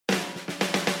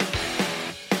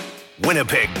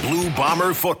Winnipeg Blue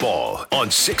Bomber football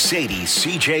on 680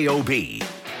 CJOB.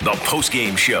 The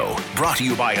postgame show brought to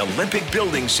you by Olympic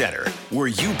Building Center, where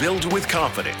you build with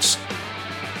confidence.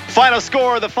 Final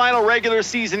score of the final regular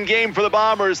season game for the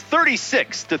Bombers,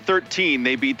 36-13.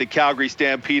 They beat the Calgary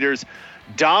Stampeders.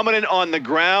 Dominant on the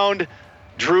ground.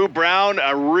 Drew Brown,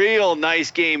 a real nice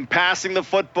game passing the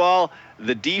football.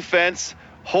 The defense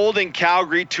holding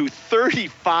Calgary to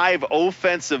 35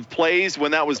 offensive plays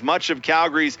when that was much of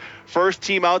Calgary's first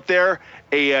team out there.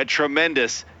 A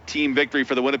tremendous team victory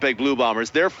for the Winnipeg Blue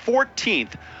Bombers. Their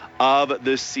 14th of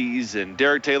the season.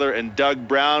 Derek Taylor and Doug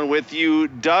Brown with you.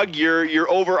 Doug, your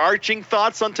overarching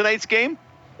thoughts on tonight's game?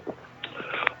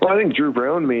 Well, I think Drew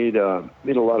Brown made a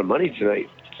lot of money tonight.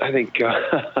 I think he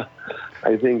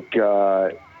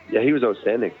was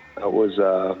outstanding. It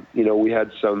was we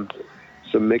had some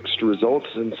mixed results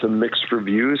and some mixed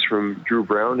reviews from Drew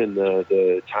Brown in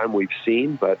the time we've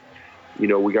seen, but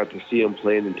we got to see him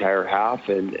play an entire half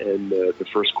and the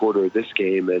first quarter of this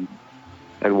game,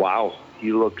 and wow,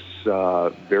 he looks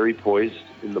very poised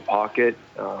in the pocket.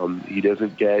 He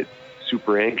doesn't get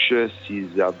super anxious.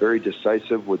 He's very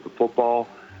decisive with the football.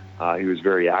 He was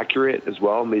very accurate as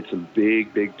well, made some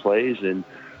big plays, and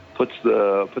puts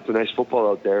a nice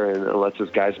football out there and lets his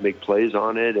guys make plays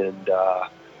on it. And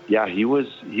he was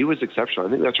exceptional. I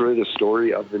think that's really the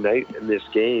story of the night in this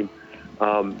game.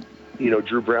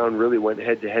 Drew Brown really went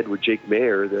head-to-head with Jake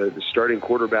Maier, the starting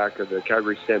quarterback of the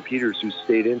Calgary Stampeders, who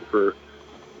stayed in for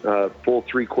full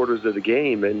 3 quarters of the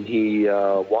game, and he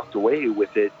walked away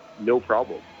with it no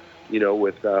problem,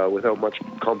 without much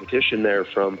competition there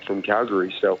from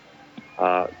Calgary. So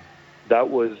that's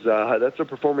a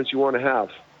performance you want to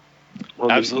have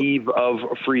on Absolutely. The eve of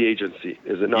a free agency,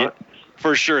 is it not? Yeah,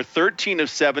 for sure. 13 of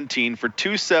 17 for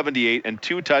 278 and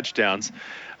 2 touchdowns.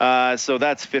 So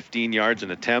that's 15 yards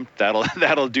an attempt.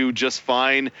 That'll do just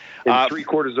fine. In 3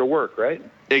 quarters of work, right?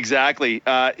 Exactly.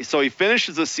 So he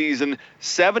finishes the season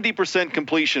 70%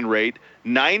 completion rate,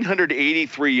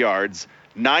 983 yards,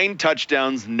 9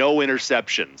 touchdowns, no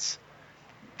interceptions.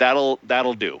 That'll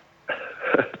do.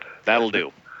 That'll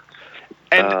do.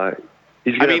 And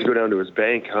he's going to have to go down to his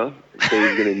bank, huh? So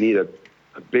he's going to need a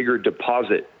bigger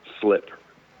deposit slip.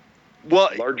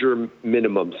 Well, larger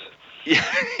minimums.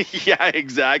 Yeah,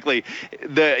 exactly.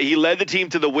 He led the team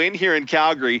to the win here in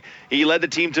Calgary. He led the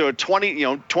team to a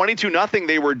 22-0.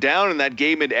 They were down in that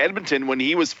game in Edmonton when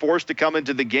he was forced to come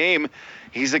into the game.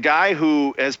 He's a guy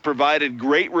who has provided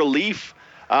great relief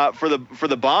for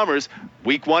the Bombers.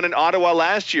 Week 1 in Ottawa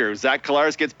last year, Zach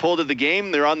Collaros gets pulled to the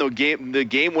game. They're on the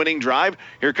game-winning drive.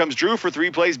 Here comes Drew for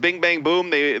 3 plays. Bing, bang, boom.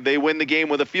 They win the game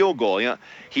with a field goal.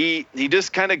 He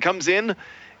just kind of comes in.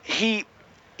 He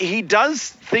does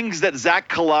things that Zach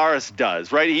Collaros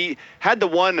does, right? He had the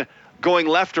one going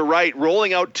left to right,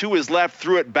 rolling out to his left,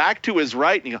 threw it back to his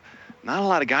right. And not a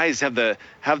lot of guys have the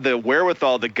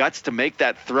wherewithal, the guts to make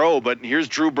that throw, but here's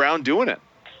Drew Brown doing it.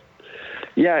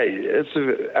 Yeah, it's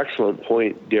an excellent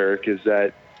point, Derek, is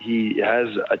that he has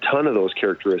a ton of those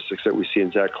characteristics that we see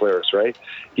in Zach Collaros, right?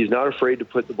 He's not afraid to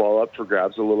put the ball up for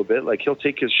grabs a little bit. Like, he'll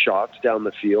take his shots down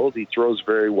the field. He throws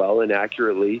very well and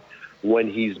accurately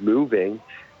when he's moving.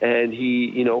 And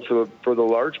he, for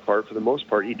the most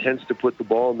part, he tends to put the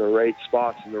ball in the right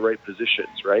spots, in the right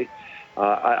positions, right?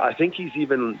 I think he's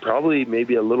even probably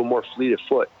maybe a little more fleet of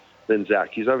foot than Zach.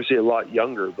 He's obviously a lot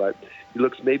younger, but he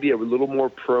looks maybe a little more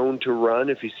prone to run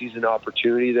if he sees an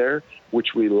opportunity there,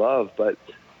 which we love. But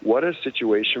what a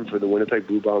situation for the Winnipeg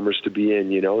Blue Bombers to be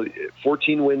in,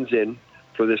 14 wins in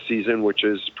for this season, which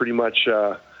is pretty much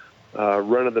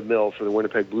run-of-the-mill for the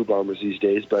Winnipeg Blue Bombers these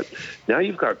days. But now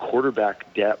you've got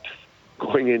quarterback depth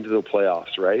going into the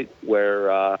playoffs, right? Where,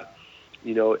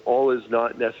 all is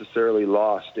not necessarily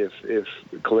lost if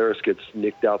Collaros gets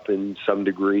nicked up in some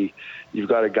degree. You've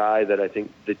got a guy that I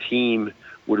think the team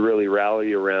would really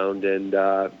rally around and,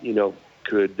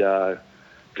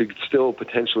 could still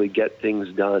potentially get things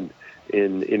done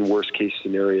in worst-case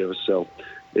scenarios. So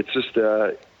it's just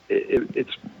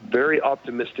it's very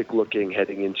optimistic looking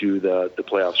heading into the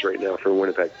playoffs right now for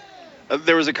Winnipeg.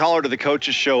 There was a caller to the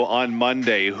Coaches Show on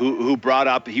Monday who brought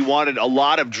up he wanted a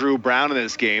lot of Drew Brown in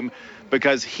this game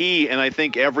because he, and I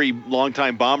think every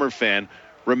longtime Bomber fan,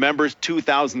 remembers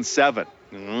 2007.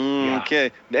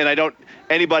 Okay. And I don't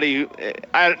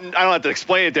have to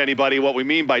explain it to anybody what we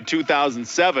mean by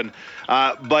 2007.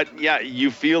 But yeah,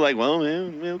 you feel like, well,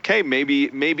 okay,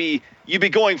 maybe you'd be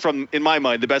going from, in my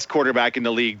mind, the best quarterback in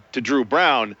the league to Drew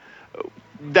Brown.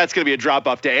 That's going to be a drop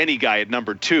off to any guy at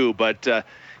number 2. But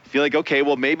feel like, okay,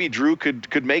 well, maybe Drew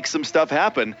could make some stuff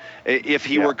happen if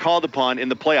he were called upon in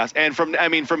the playoffs. And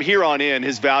from here on in,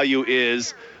 his value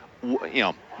is,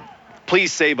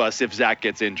 please save us if Zach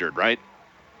gets injured, right?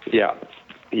 Yeah.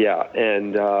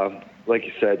 And like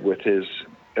you said, with his,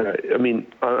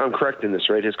 I'm correct in this,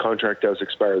 right? His contract does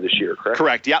expire this year, correct?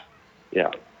 Correct, yep.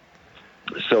 Yeah.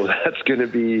 So that's going to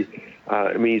be,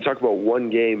 you talk about one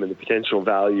game and the potential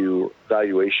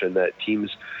valuation that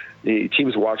teams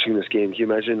watching this game. Can you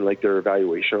imagine like their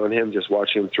evaluation on him, just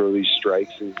watching him throw these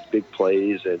strikes and big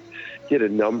plays? And he had a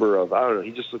number of,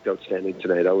 he just looked outstanding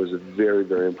tonight. I was very,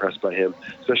 very impressed by him,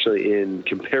 especially in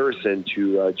comparison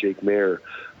to Jake Maier,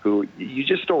 who you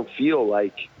just don't feel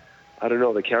like,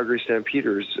 the Calgary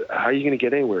Stampeders, how are you going to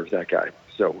get anywhere with that guy?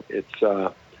 So it's,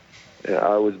 I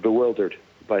was bewildered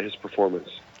by his performance.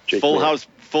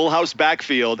 Full house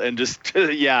backfield, and just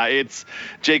it's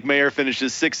Jake Maier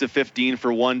finishes 6 of 15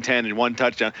 for 110 and 1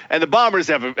 touchdown. And the Bombers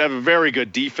have a very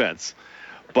good defense,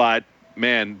 but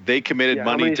man, they committed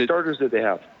money. How many starters did they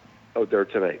have out there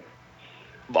tonight?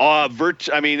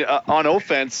 On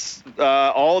offense,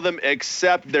 all of them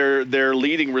except their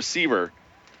leading receiver,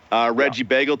 Reggie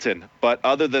Begelton. But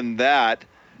other than that,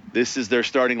 this is their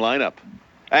starting lineup.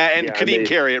 And Kadeem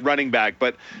Carey at running back,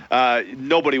 but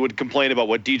nobody would complain about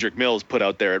what Dedrick Mills put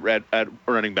out there at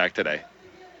running back today.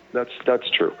 That's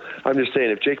true. I'm just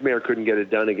saying, if Jake Maier couldn't get it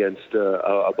done against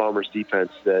a Bombers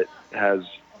defense that has,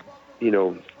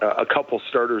 a couple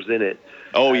starters in it.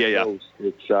 Oh yeah.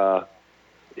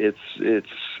 It's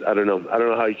I don't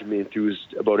know how you can be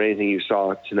enthused about anything you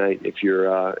saw tonight if you're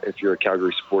a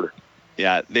Calgary supporter.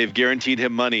 Yeah, they've guaranteed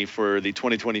him money for the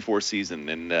 2024 season.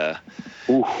 And the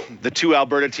two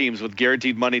Alberta teams with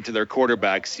guaranteed money to their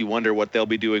quarterbacks, you wonder what they'll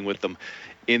be doing with them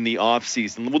in the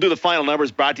offseason. We'll do the final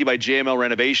numbers brought to you by JML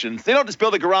Renovations. They don't just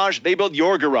build a garage, they build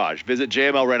your garage. Visit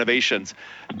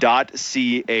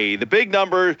jmlrenovations.ca. The big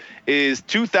number is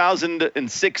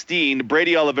 2016.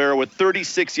 Brady Oliveira with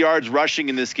 36 yards rushing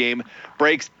in this game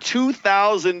breaks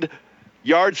 2,000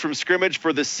 yards from scrimmage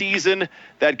for the season.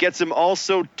 That gets him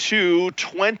also to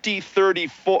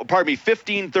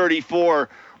 1534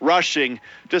 rushing.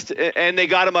 And they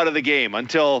got him out of the game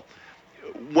until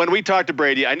when we talked to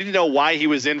Brady. I need to know why he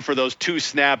was in for those 2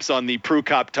 snaps on the Prue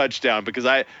Cup touchdown, because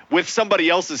with somebody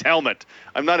else's helmet.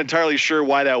 I'm not entirely sure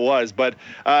why that was, but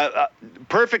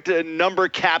perfect number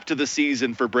cap to the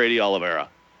season for Brady Oliveira.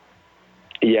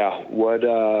 Yeah, what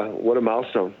a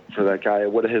milestone for that guy.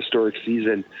 What a historic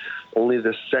season. Only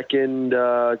the second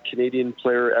Canadian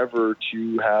player ever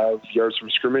to have yards from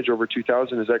scrimmage over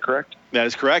 2,000. Is that correct? That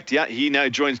is correct. Yeah, he now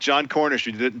joins John Cornish,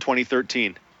 who did it in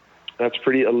 2013. That's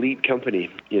pretty elite company.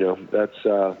 That's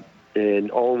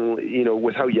and only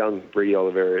with how young Brady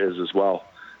Oliveira is as well.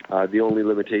 The only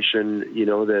limitation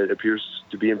that appears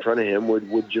to be in front of him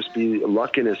would just be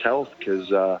luck in his health, because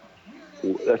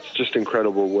that's just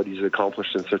incredible what he's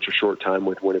accomplished in such a short time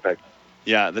with Winnipeg.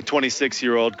 Yeah, the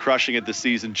 26-year-old crushing it this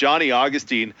season. Johnny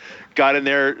Augustine got in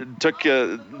there, took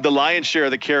the lion's share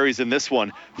of the carries in this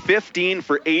one. 15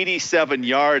 for 87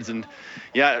 yards. And,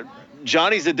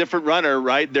 Johnny's a different runner,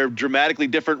 right? They're dramatically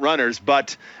different runners,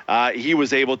 but he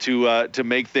was able to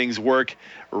make things work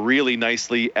really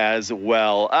nicely as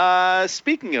well.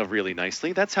 Speaking of really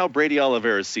nicely, that's how Brady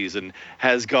Oliveira's season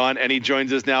has gone, and he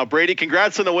joins us now. Brady,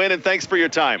 congrats on the win, and thanks for your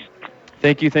time.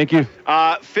 Thank you.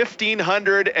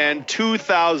 1,500 and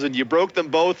 2,000. You broke them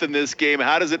both in this game.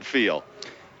 How does it feel?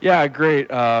 Yeah, great.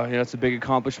 It's a big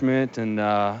accomplishment, and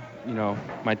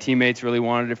my teammates really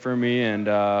wanted it for me, and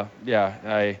I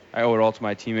owe it all to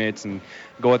my teammates, and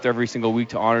go out there every single week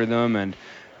to honor them, and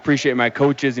appreciate my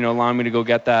coaches, allowing me to go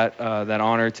get that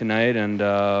honor tonight, and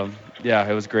it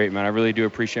was great, man. I really do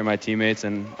appreciate my teammates,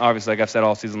 and obviously, like I've said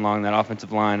all season long, that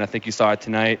offensive line, I think you saw it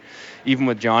tonight, even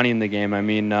with Johnny in the game. I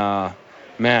mean, our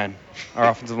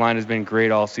offensive line has been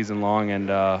great all season long, and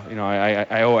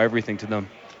I owe everything to them.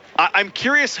 I'm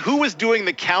curious, who was doing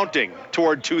the counting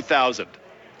toward 2,000?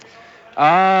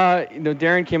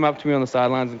 Darren came up to me on the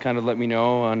sidelines and kind of let me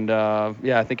know, and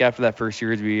I think after that first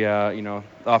year, the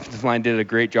offensive line did a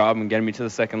great job in getting me to the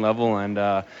second level, and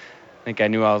I think I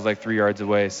knew I was like 3 yards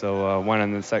away, so went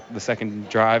on the second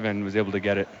drive and was able to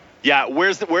get it. Yeah,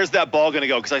 where's that ball going to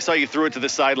go? Because I saw you threw it to the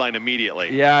sideline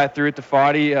immediately. Yeah, I threw it to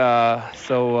Foddy.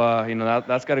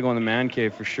 That's got to go in the man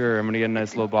cave for sure. I'm going to get a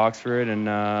nice little box for it, and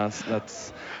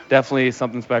that's definitely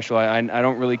something special. I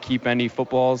don't really keep any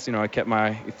footballs. I kept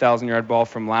my 1,000-yard ball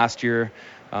from last year,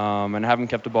 and I haven't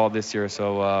kept a ball this year.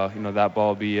 So, that ball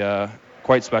will be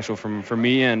quite special for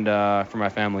me and for my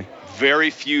family. Very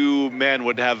few men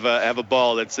would have a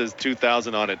ball that says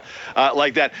 2,000 on it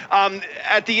like that.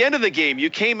 At the end of the game, you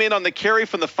came in on the carry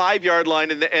from the 5-yard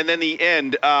line and then the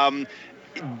end.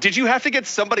 Did you have to get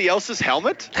somebody else's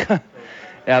helmet?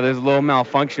 Yeah, there's a little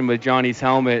malfunction with Johnny's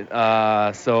helmet.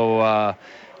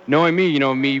 knowing me,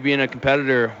 me being a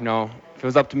competitor, if it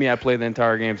was up to me, I'd play the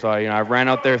entire game. So I ran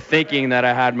out there thinking that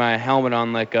I had my helmet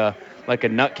on like a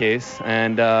nutcase,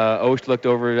 and Osh looked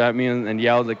over at me and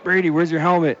yelled like, "Brady, where's your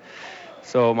helmet?"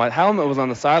 So my helmet was on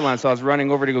the sideline, so I was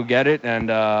running over to go get it, and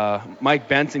Mike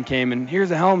Benson came and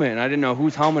here's a helmet, and I didn't know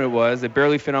whose helmet it was. It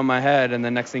barely fit on my head, and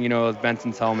the next thing you know, it was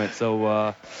Benson's helmet.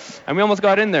 So and we almost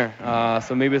got in there.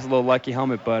 So maybe it's a little lucky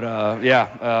helmet, but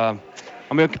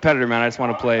I'm a competitor, man. I just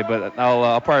want to play, but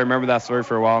I'll probably remember that story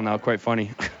for a while now. Quite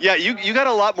funny. Yeah, you got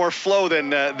a lot more flow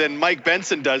than Mike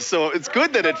Benson does, so it's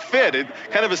good that it fit. It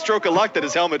kind of a stroke of luck that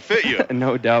his helmet fit you.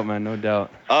 No doubt, man. No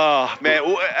doubt. Oh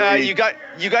man,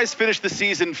 you guys finished the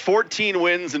season 14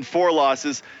 wins and 4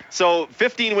 losses. So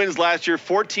 15 wins last year,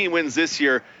 14 wins this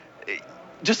year.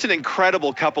 Just an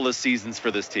incredible couple of seasons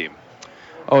for this team.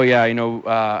 Oh, yeah.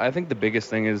 I think the biggest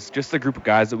thing is just the group of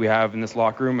guys that we have in this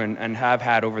locker room and have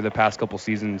had over the past couple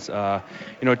seasons.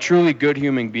 Truly good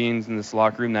human beings in this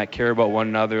locker room that care about one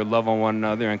another, love on one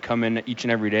another, and come in each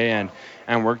and every day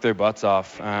and work their butts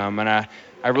off. And I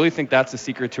really think that's the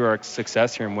secret to our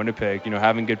success here in Winnipeg,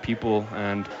 having good people.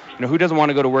 And, who doesn't want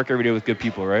to go to work every day with good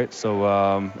people, right?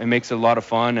 So it makes it a lot of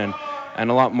fun and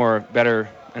a lot more better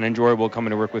and enjoyable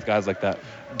coming to work with guys like that.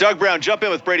 Doug Brown, jump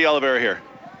in with Brady Oliveira here.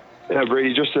 Yeah,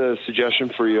 Brady, just a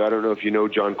suggestion for you. I don't know if you know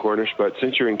John Cornish, but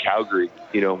since you're in Calgary,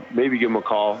 maybe give him a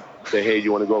call. Say, hey, do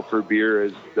you want to go for a beer?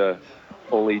 As the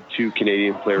only 2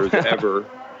 Canadian players ever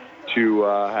to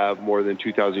have more than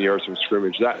 2,000 yards from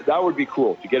scrimmage. That would be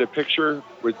cool. To get a picture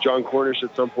with John Cornish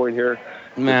at some point here.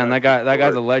 Man, that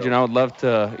guy's a legend. I would love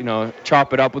to,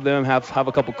 chop it up with him, have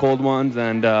a couple cold ones,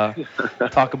 and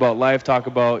talk about life, talk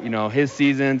about, his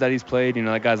seasons that he's played.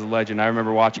 That guy's a legend. I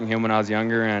remember watching him when I was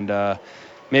younger, and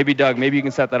maybe, Doug, maybe you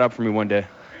can set that up for me one day.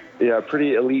 Yeah,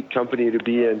 pretty elite company to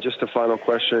be in. Just a final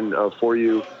question for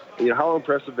you. How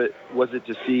impressive was it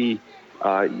to see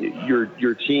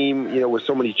your team, with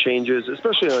so many changes,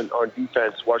 especially on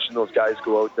defense, watching those guys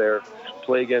go out there,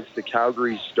 play against the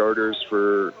Calgary starters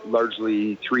for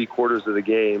largely 3/4 of the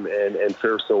game and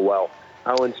fare so well?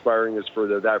 How inspiring is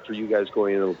that for you guys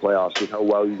going into the playoffs, and how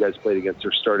well you guys played against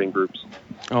their starting groups?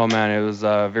 Oh, man, it was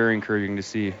very encouraging to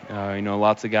see.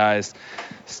 Lots of guys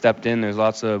stepped in. There's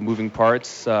lots of moving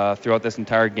parts throughout this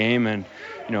entire game, and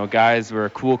guys were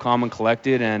cool, calm, and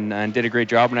collected, and did a great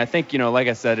job. And I think, like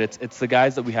I said, it's the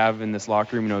guys that we have in this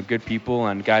locker room, good people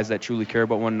and guys that truly care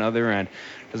about one another. And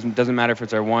doesn't matter if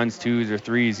it's our 1s, 2s, or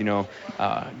 3s.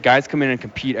 Guys come in and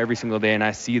compete every single day, and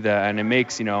I see that, and it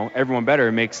makes everyone better.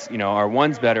 It makes our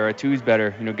 1s better, our 2s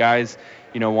better. Guys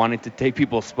wanting to take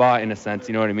people's spot in a sense.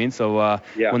 You know what I mean? So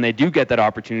when they do get that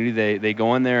opportunity, they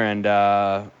go in there and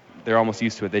they're almost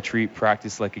used to it. They treat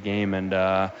practice like a game, and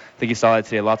I think you saw that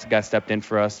today. Lots of guys stepped in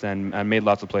for us and made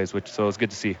lots of plays, so it was good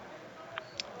to see.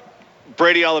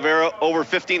 Brady Oliveira, over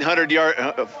 1,500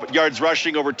 yards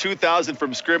rushing, over 2,000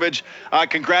 from scrimmage.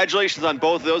 Congratulations on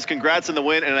both of those. Congrats on the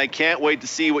win, and I can't wait to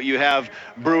see what you have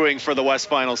brewing for the West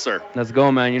Final, sir. Let's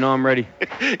go, man. I'm ready.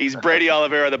 He's Brady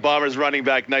Oliveira, the Bombers running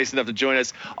back, nice enough to join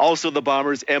us. Also the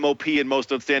Bombers MOP and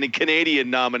Most Outstanding Canadian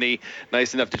nominee,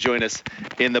 nice enough to join us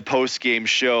in the post-game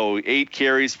show. 8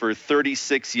 carries for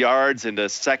 36 yards and a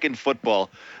second football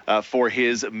for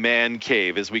his man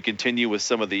cave as we continue with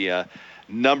some of the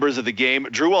numbers of the game.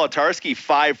 Drew Wolodarski,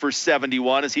 5 for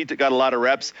 71 as he got a lot of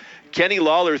reps. Kenny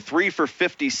Lawler, 3 for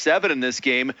 57 in this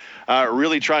game,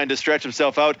 really trying to stretch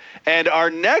himself out. And our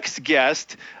next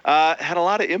guest had a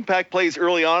lot of impact plays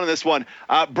early on in this one.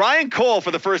 Brian Cole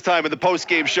for the first time in the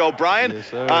post-game show. Brian,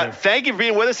 yes, thank you for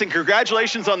being with us, and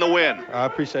congratulations on the win. I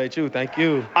appreciate you. Thank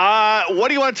you. What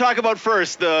do you want to talk about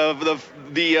first? The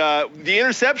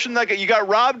interception that you got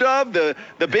robbed of, the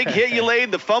big hit you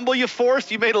laid, the fumble you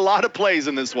forced. You made a lot of plays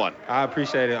in this one. I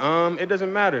appreciate it. It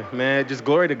doesn't matter, man. Just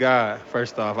glory to God.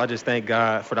 First off, I just thank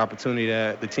God for the opportunity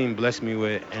that the team blessed me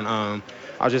with, and I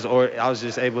was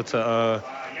just able to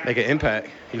make an impact.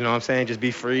 You know what I'm saying? Just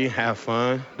be free, have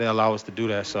fun. They allow us to do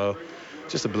that, so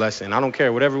just a blessing. I don't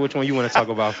care, which one you want to talk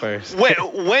about first.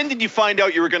 When did you find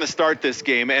out you were going to start this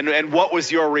game, and what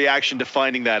was your reaction to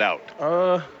finding that out?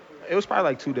 It was probably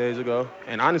like 2 days ago,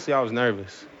 and honestly, I was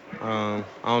nervous. I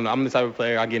don't know. I'm the type of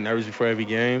player I get nervous before every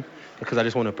game because I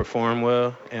just want to perform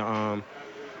well, and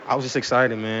I was just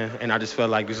excited, man, and I just felt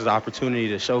like this is an opportunity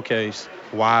to showcase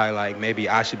why, maybe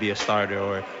I should be a starter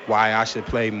or why I should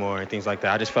play more and things like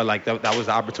that. I just felt like that was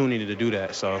the opportunity to do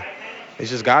that. So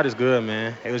it's just God is good,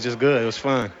 man. It was just good. It was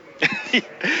fun.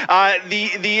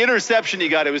 The interception you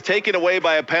got, it was taken away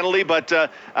by a penalty, but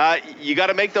you got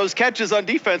to make those catches on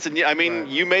defense, and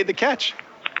you made the catch.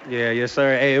 Yeah, yes,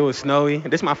 sir. Hey, it was snowy.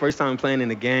 This is my first time playing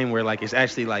in a game where like it's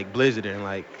actually like blizzard and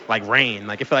like rain.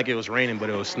 Like it felt like it was raining, but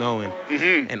it was snowing.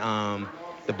 Mm-hmm. And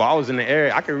the ball was in the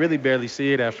air. I could really barely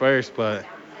see it at first, but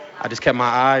I just kept my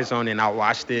eyes on it and I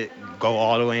watched it go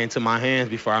all the way into my hands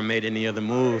before I made any other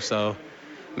move. So,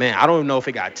 man, I don't know if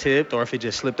it got tipped or if it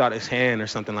just slipped out his hand or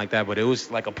something like that, but it was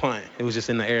like a punt. It was just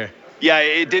in the air. Yeah,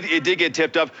 it did get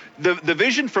tipped up. The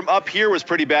vision from up here was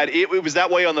pretty bad. It was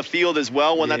that way on the field as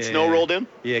well when that snow rolled in?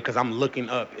 Yeah, because I'm looking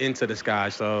up into the sky.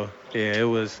 So, yeah, it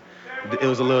was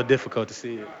a little difficult to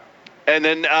see it. And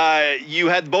then you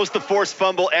had both the forced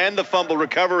fumble and the fumble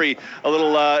recovery, a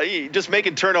little just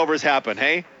making turnovers happen,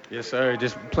 hey? Yes, sir.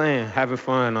 Just playing, having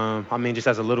fun. I mean, just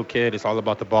as a little kid, it's all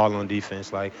about the ball on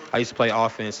defense. Like, I used to play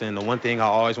offense, and the one thing I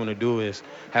always want to do is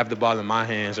have the ball in my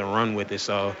hands and run with it.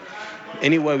 So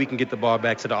any way we can get the ball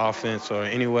back to the offense or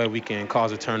any way we can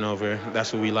cause a turnover,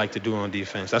 that's what we like to do on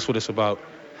defense. That's what it's about.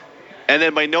 And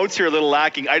then my notes here are a little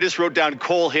lacking. I just wrote down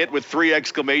Cole hit with 3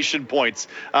 exclamation points.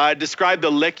 Describe the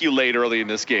lick you laid early in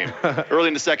this game, early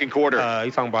in the second quarter.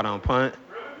 You talking about on punt?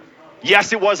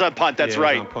 Yes, it was on punt. That's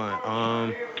right. It was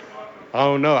on punt. I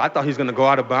don't know. I thought he was going to go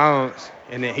out of bounds,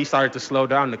 and then he started to slow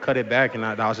down to cut it back, and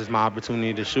that was just my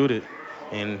opportunity to shoot it.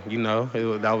 And,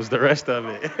 that was the rest of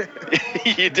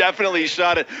it. You definitely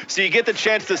shot it. So you get the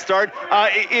chance to start.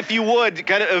 If you would,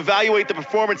 kind of evaluate the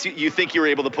performance you think you were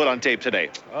able to put on tape today.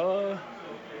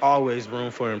 Always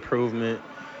room for improvement.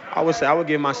 I would say I would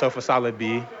give myself a solid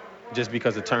B just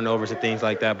because of turnovers and things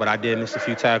like that. But I did miss a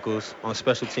few tackles on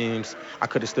special teams. I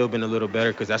could have still been a little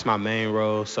better because that's my main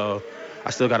role. So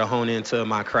I still got to hone into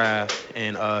my craft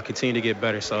and continue to get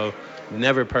better. So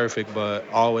never perfect, but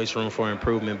always room for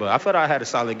improvement. But I felt I had a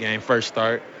solid game first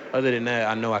start. Other than that,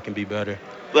 I know I can be better.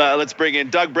 Let's bring in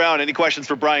Doug Brown. Any questions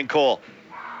for Brian Cole?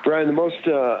 Brian, the most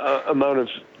amount of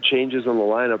changes on the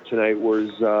lineup tonight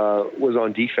was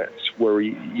on defense, where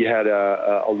you had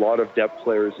a lot of depth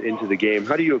players into the game.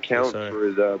 How do you account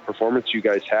for the performance you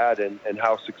guys had and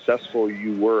how successful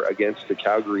you were against the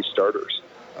Calgary starters?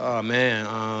 Oh,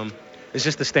 man. It's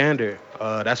just the standard.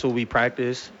 That's what we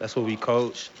practice. That's what we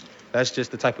coach. That's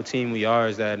just the type of team we are,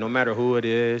 is that no matter who it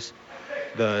is,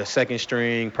 the second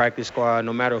string, practice squad,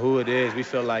 no matter who it is, we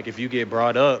feel like if you get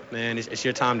brought up, man, it's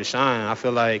your time to shine. I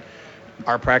feel like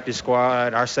our practice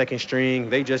squad, our second string,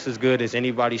 they just as good as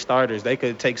anybody's starters. They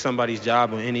could take somebody's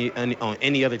job on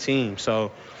any other team.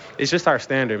 So it's just our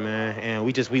standard, man. And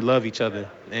we love each other.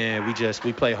 And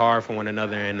we play hard for one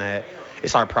another, and that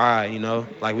it's our pride,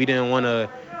 Like, we didn't want to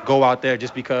go out there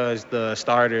just because the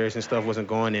starters and stuff wasn't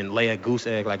going and lay a goose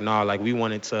egg. Like, no, like, we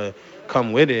wanted to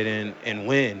come with it and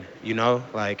win,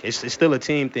 Like, it's still a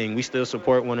team thing. We still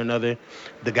support one another.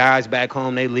 The guys back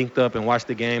home, they linked up and watched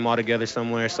the game all together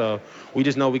somewhere. So we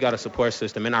just know we got a support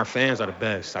system, and our fans are the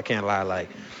best. I can't lie.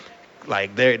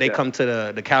 Like they come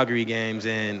to the Calgary games,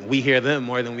 and we hear them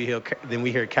more than we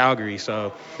hear Calgary.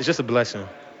 So it's just a blessing.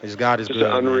 God is good.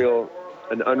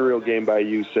 An unreal game by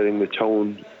you, setting the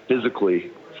tone physically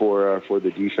for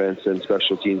the defense and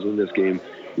special teams in this game.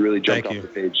 You really jumped off the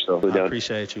page. So I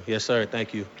appreciate you. Yes, sir.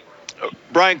 Thank you.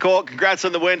 Brian Cole, congrats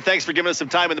on the win. Thanks for giving us some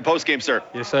time in the postgame, sir.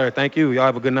 Yes, sir. Thank you. Y'all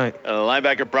have a good night.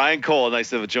 Linebacker Brian Cole,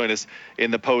 nice to join us in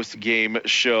the postgame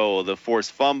show. The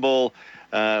forced fumble,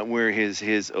 where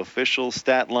his official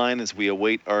stat line as we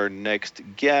await our next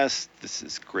guest. This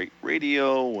is great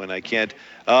radio when I can't.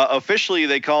 Officially,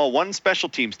 they call one special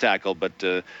teams tackle,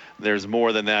 but there's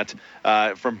more than that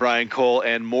from Brian Cole,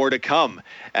 and more to come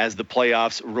as the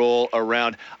playoffs roll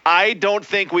around. I don't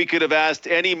think we could have asked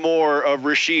any more of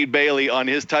Rasheed Bailey on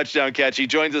his touchdown catch. He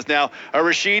joins us now.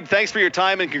 Rasheed, thanks for your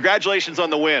time and congratulations on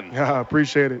the win. Yeah, I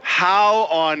appreciate it. How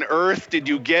on earth did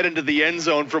you get into the end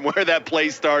zone from where that play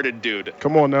started, dude?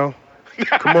 Come on now.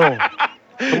 Come on.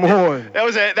 Come on. That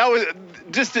was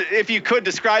just if you could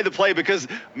describe the play, because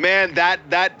man,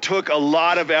 that took a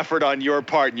lot of effort on your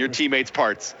part and your teammates'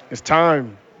 parts. It's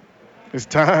time. It's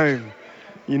time.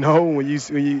 When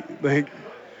you like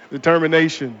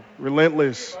determination,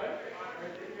 relentless.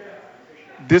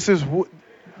 This is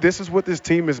what this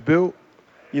team is built.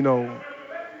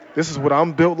 This is what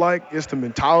I'm built like. It's the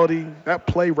mentality. That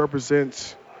play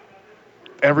represents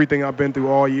everything I've been through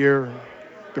all year.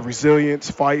 The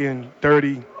resilience, fighting,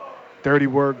 dirty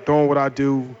work, doing what I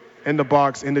do in the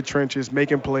box, in the trenches,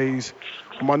 making plays.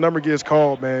 When my number gets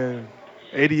called, man,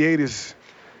 88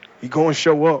 he going to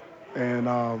show up. And,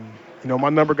 my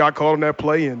number got called on that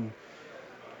play, and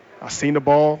I seen the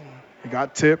ball. It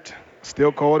got tipped.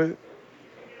 Still called it.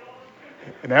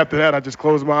 And after that, I just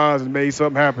closed my eyes and made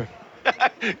something happen.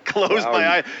 Closed my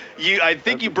eye. I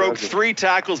think you broke 3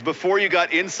 tackles before you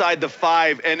got inside the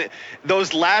 5, and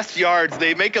those last yards,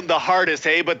 they make them the hardest,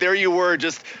 hey? But there you were,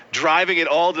 just driving it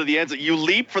all to the end zone. You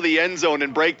leap for the end zone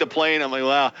and break the play, and I'm like,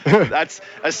 wow, that's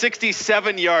a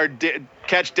 67-yard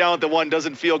catch down at the 1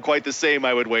 doesn't feel quite the same,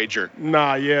 I would wager.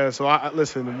 Nah, yeah. So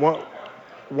listen.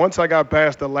 Once I got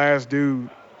past the last dude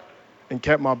and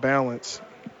kept my balance,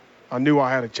 I knew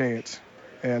I had a chance.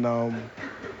 And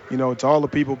to all the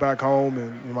people back home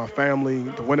and my family,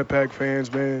 the Winnipeg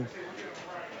fans, man,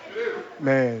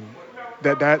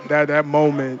 that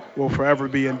moment will forever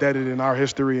be indebted in our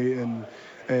history, and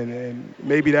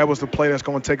maybe that was the play that's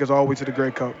going to take us all the way to the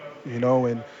Grey Cup,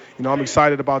 and I'm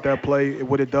excited about that play,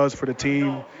 what it does for the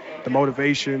team, the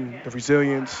motivation, the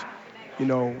resilience.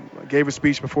 I gave a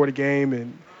speech before the game,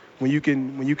 and when you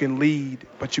can lead,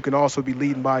 but you can also be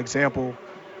leading by example.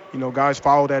 Guys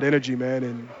follow that energy, man,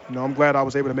 and I'm glad I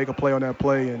was able to make a play on that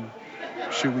play, and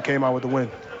we came out with the win.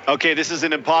 Okay, this is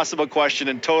an impossible question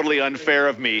and totally unfair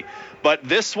of me, but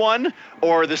this one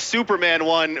or the Superman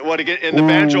one in the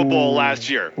Banjo Bowl last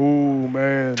year? Ooh,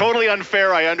 man. Totally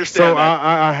unfair, I understand so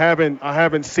that. I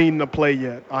haven't seen the play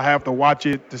yet. I have to watch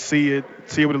it to see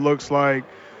what it looks like,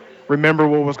 remember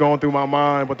what was going through my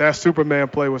mind, but that Superman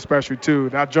play was special too.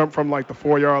 And I jumped from like the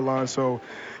 4-yard line, so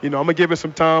I'm going to give it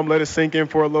some time, let it sink in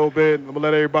for a little bit. I'm going to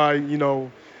let everybody,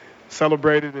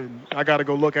 celebrate it, and I got to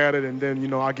go look at it, and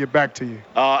then, I'll get back to you.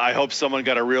 I hope someone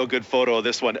got a real good photo of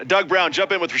this one. Doug Brown,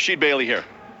 jump in with Rasheed Bailey here.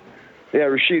 Yeah,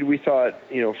 Rasheed, we thought,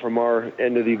 from our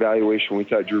end of the evaluation, we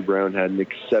thought Drew Brown had an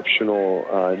exceptional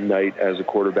night as a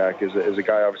quarterback, as a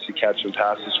guy obviously catching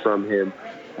passes from him.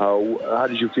 How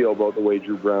did you feel about the way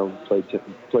Drew Brown played this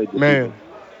Man, season?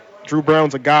 Drew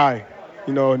Brown's a guy,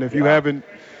 and if you haven't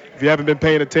been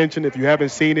paying attention, if you haven't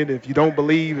seen it, if you don't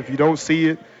believe, if you don't see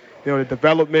it, the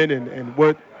development and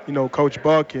what, Coach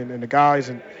Buck and the guys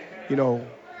and,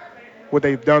 what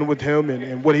they've done with him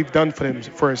and what he's done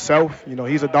for himself.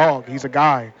 He's a dog. He's a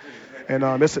guy. And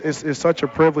it's such a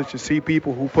privilege to see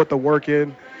people who put the work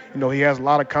in. He has a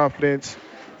lot of confidence.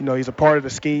 He's a part of the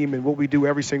scheme and what we do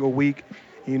every single week.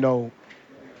 I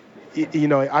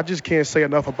just can't say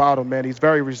enough about him, man. He's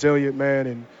very resilient, man.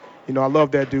 And, I love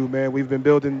that dude, man. We've been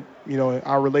building,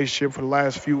 our relationship for the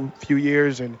last few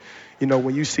years. And,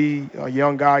 when you see a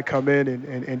young guy come in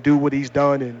and do what he's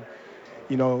done, and,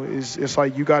 it's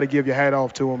like you got to give your hat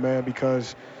off to him, man,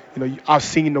 because, I've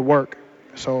seen the work.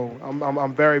 So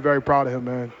I'm very, very proud of him,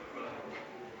 man.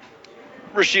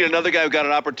 Rasheed, another guy who got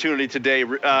an opportunity today,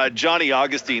 Johnny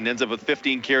Augustine, ends up with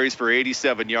 15 carries for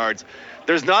 87 yards.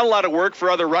 There's not a lot of work for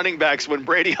other running backs when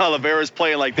Brady Oliveira is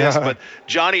playing like this, but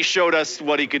Johnny showed us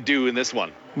what he could do in this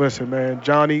one. Listen, man,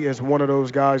 Johnny is one of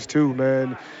those guys too,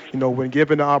 man. When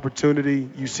given the opportunity,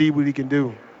 you see what he can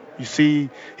do. You see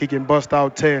he can bust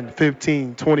out 10,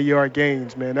 15, 20-yard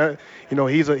gains, man.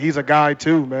 He's a guy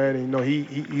too, man. And,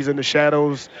 he's in the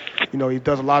shadows. He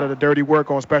does a lot of the dirty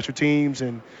work on special teams,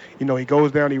 and he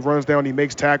goes down, he runs down, he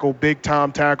makes big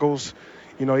time tackles.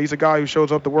 He's a guy who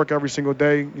shows up to work every single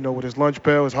day, with his lunch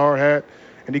pail, his hard hat,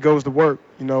 and he goes to work.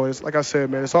 It's like I said,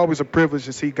 man, it's always a privilege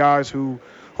to see guys who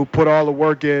put all the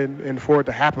work in and for it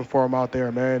to happen for him out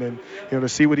there, man. And, to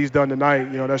see what he's done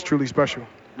tonight, that's truly special.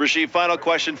 Rasheed, final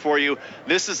question for you.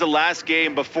 This is the last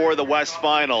game before the West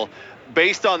Final.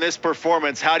 Based on this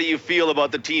performance, how do you feel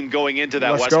about the team going into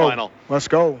that West Final? Let's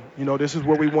go. This is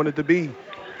where we wanted to be.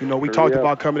 We talked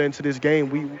about coming into this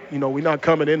game. We're not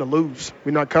coming in to lose.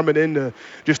 We're not coming in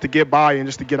just to get by and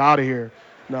just to get out of here.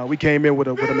 No, we came in with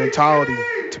a mentality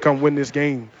to come win this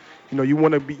game. You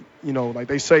want to be, like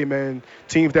they say, man,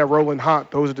 teams that rolling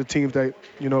hot, those are the teams that,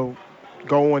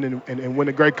 go on and win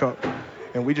the Grey Cup.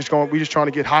 And we just trying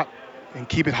to get hot and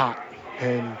keep it hot.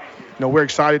 And, we're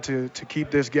excited to keep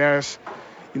this gas,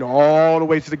 all the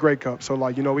way to the Grey Cup. So,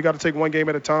 we got to take one game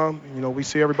at a time. We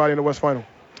see everybody in the West Final.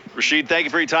 Rasheed, thank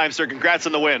you for your time, sir. Congrats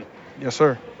on the win. Yes,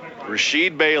 sir.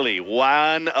 Rasheed Bailey,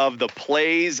 one of the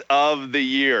plays of the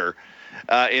year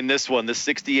in this one, the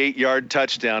 68-yard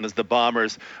touchdown as the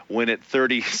Bombers win it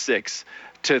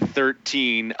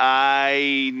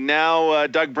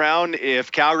 36-13. Doug Brown,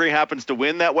 if Calgary happens to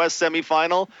win that West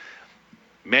semifinal,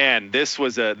 man, this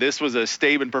was a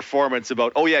statement performance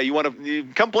about, you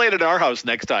come play it at our house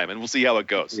next time, and we'll see how it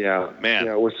goes. Yeah, man.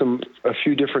 Yeah, with a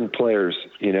few different players,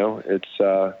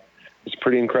 it's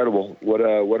pretty incredible. What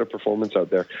a performance out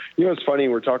there. It's funny,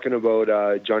 we're talking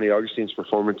about Johnny Augustine's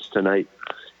performance tonight.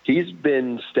 He's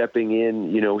been stepping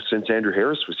in, since Andrew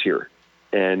Harris was here,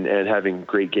 and having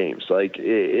great games. Like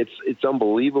it's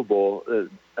unbelievable.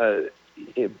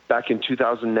 Back in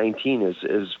 2019,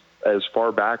 as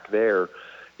far back there,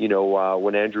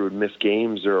 when Andrew would miss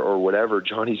games or whatever,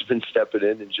 Johnny's been stepping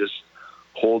in and just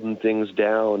holding things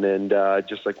down. And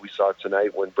just like we saw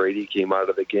tonight when Brady came out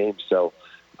of the game. So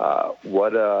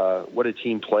what a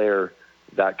team player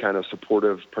that kind of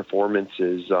supportive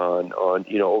performances on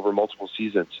over multiple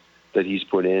seasons that he's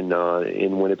put in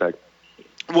Winnipeg.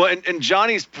 Well, and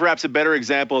Johnny's perhaps a better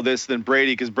example of this than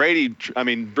Brady, because Brady had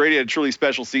a truly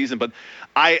special season. But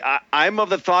I'm of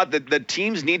the thought that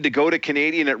teams need to go to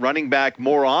Canadian at running back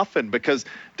more often, because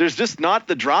there's just not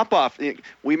the drop-off.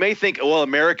 We may think, well,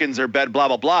 Americans are bad, blah,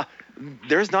 blah, blah.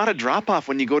 There's not a drop-off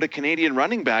when you go to Canadian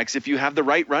running backs if you have the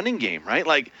right running game, right?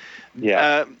 Like,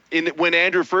 yeah. When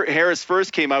Andrew Harris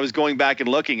first came, I was going back and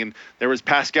looking, and there was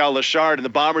Pascal Lachard, and the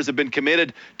Bombers have been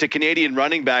committed to Canadian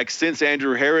running backs since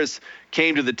Andrew Harris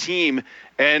came to the team.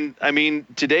 And,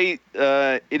 today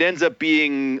it ends up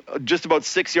being just about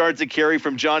 6 yards a carry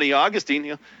from Johnny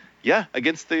Augustine,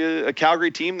 against a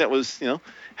Calgary team that was,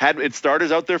 had its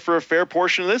starters out there for a fair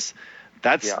portion of this.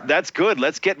 That's good.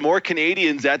 Let's get more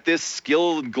Canadians at this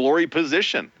skill and glory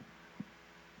position.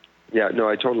 Yeah, no,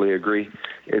 I totally agree.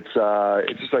 It's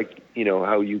just like,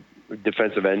 how you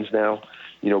defensive ends now.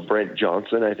 Brent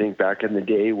Johnson, I think back in the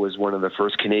day, was one of the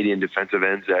first Canadian defensive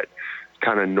ends that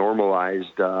kind of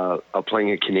normalized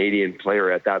playing a Canadian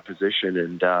player at that position.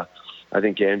 And I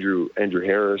think Andrew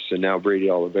Harris and now Brady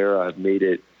Oliveira have made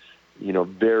it,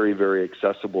 very, very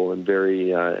accessible and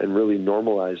very and really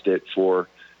normalized it for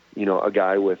a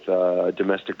guy with a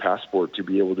domestic passport to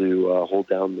be able to hold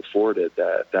down the fort at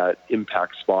that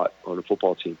impact spot on a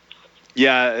football team.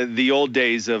 Yeah, the old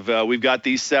days of we've got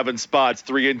these 7 spots,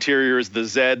 3 interiors, the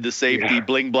Z, the safety,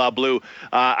 bling, blah, blue.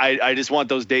 I just want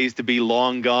those days to be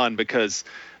long gone, because,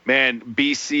 man,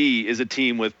 BC is a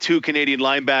team with 2 Canadian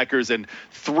linebackers and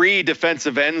 3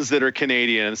 defensive ends that are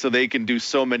Canadian, so they can do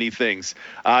so many things.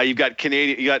 You got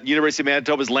University of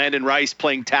Manitoba's Landon Rice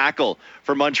playing tackle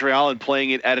for Montreal and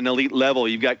playing it at an elite level.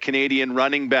 You've got Canadian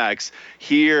running backs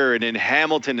here and in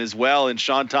Hamilton as well, and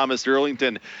Sean Thomas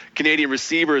Erlington. Canadian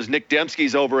receivers, Nick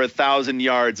Dembski's over 1,000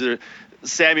 yards.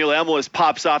 Samuel Emilus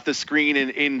pops off the screen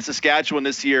in Saskatchewan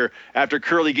this year after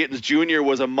Curly Gittins Jr.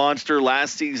 was a monster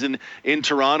last season in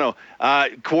Toronto.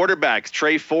 Quarterbacks,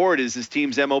 Trey Ford is his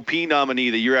team's MOP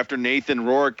nominee the year after Nathan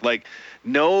Rourke. Like,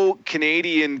 no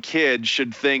Canadian kid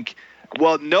should think,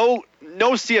 well, no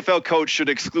CFL coach should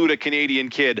exclude a Canadian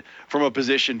kid from a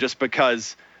position just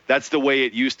because that's the way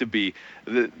it used to be.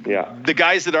 The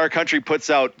guys that our country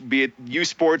puts out, be it U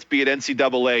Sports, be it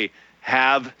NCAA,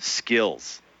 have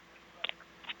skills.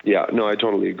 Yeah, no, I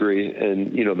totally agree.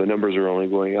 And, the numbers are only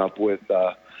going up with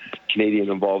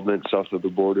Canadian involvement south of the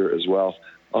border as well.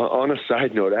 On a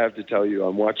side note, I have to tell you,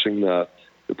 I'm watching the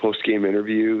post-game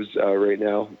interviews right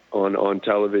now on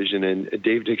television, and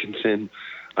Dave Dickinson,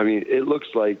 it looks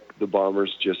like the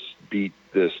Bombers just beat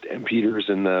the Stampeders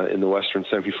in the Western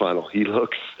semifinal. He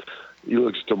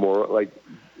looks tomorrow like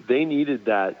they needed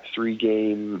that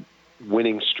 3-game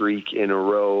winning streak in a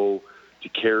row to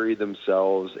carry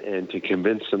themselves and to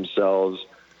convince themselves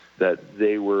that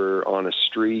they were on a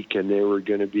streak and they were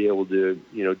going to be able to,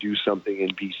 do something in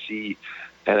BC.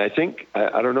 And I think,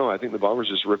 I don't know, I think the Bombers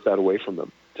just ripped that away from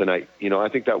them tonight. I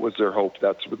think that was their hope.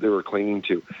 That's what they were clinging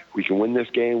to. We can win this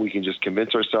game. We can just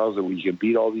convince ourselves that we can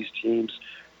beat all these teams.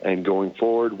 And going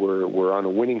forward, we're on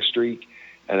a winning streak.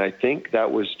 And I think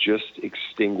that was just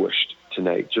extinguished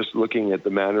tonight, just looking at the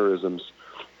mannerisms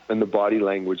and the body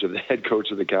language of the head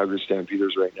coach of the Calgary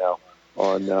Stampeders right now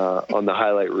on the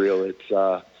highlight reel.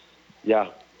 It's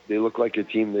they look like a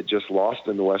team that just lost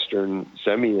in the Western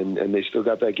semi, and they still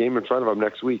got that game in front of them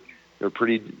next week. They're a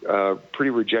pretty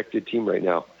rejected team right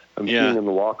now. I'm seeing in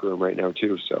the locker room right now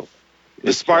too. So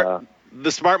the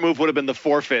smart move would have been the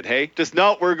forfeit. Hey, just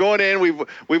no, we're going in.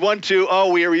 We won 2.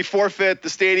 Oh, we forfeit. The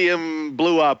stadium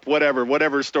blew up.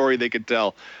 Whatever story they could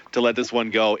tell to let this one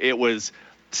go. It was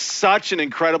such an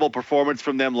incredible performance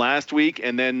from them last week,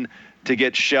 and then to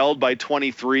get shelled by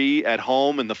 23 at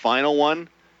home in the final one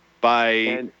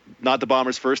by not the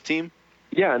Bombers' first team.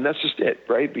 Yeah, and that's just it,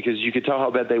 right? Because you could tell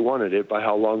how bad they wanted it by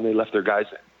how long they left their guys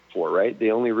in for, right?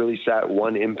 They only really sat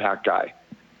 1 impact guy,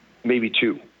 maybe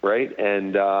 2, right?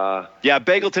 And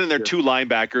Bagleton and their 2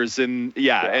 linebackers, and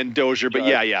Dozier, but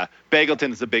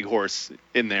Bagleton's the big horse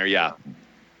in there,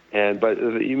 But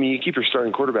you keep your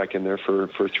starting quarterback in there for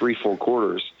 3 full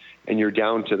quarters, and you're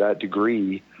down to that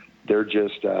degree. They're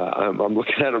just I'm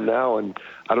looking at them now, and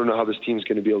I don't know how this team's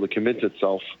going to be able to convince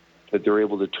itself that they're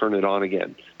able to turn it on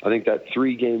again. I think that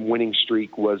 3-game winning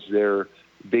streak was their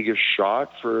biggest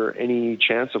shot for any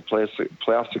chance of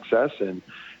playoff success,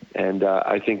 and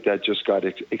I think that just got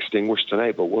extinguished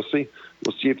tonight. But we'll see.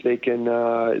 We'll see if they can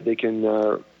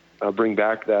bring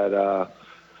back that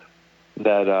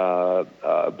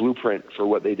blueprint for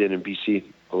what they did in BC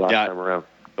the last time around.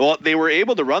 Well, they were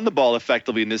able to run the ball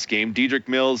effectively in this game. Dedrick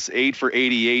Mills, 8 for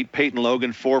 88. Peyton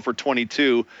Logan, 4 for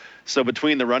 22. So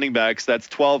between the running backs, that's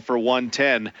 12 for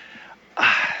 110.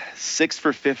 6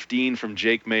 for 15 from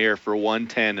Jake Mayer for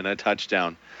 110 and a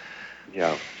touchdown.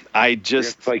 Yeah. I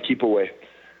just like keep away.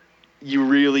 You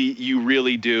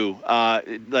really do.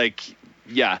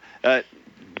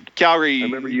 Calgary. I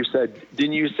remember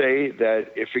didn't you say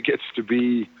that if it gets to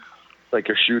be like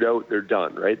a shootout, they're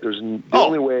done, right? There's the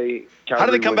only way Calgary How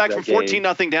do they come back from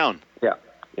 14-0 down?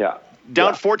 Yeah.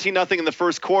 Down 14-0 in the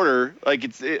first quarter.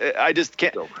 Like I just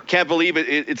can't believe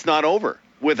it's not over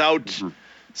without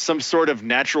some sort of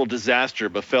natural disaster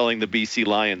befalling the BC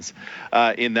Lions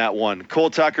in that one. Cole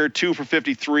Tucker, 2 for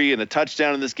 53 and a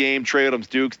touchdown in this game. Trey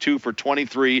Adams-Dukes, 2 for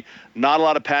 23. Not a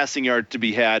lot of passing yard to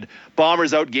be had.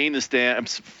 Bombers outgained the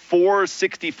Stamps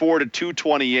 464 to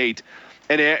 228.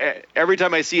 And every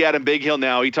time I see Adam Bighill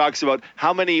now, he talks about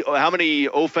how many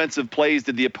offensive plays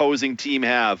did the opposing team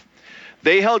have.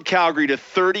 They held Calgary to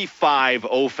 35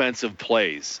 offensive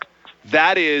plays.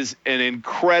 That is an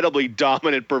incredibly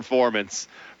dominant performance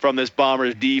from this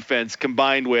Bombers defense,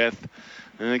 combined with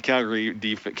Calgary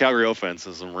offense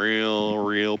has some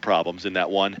real problems in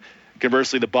that one.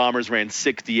 Conversely, the Bombers ran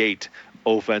 68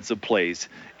 offensive plays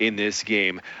in this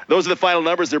game. Those are the final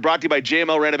numbers. They're brought to you by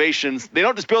JML Renovations. They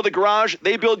don't just build a garage,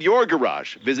 they build your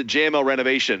garage. Visit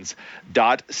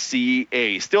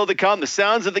jmlrenovations.ca. Still to come, the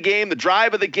sounds of the game, the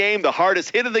drive of the game, the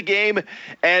hardest hit of the game,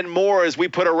 and more as we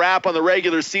put a wrap on the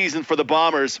regular season for the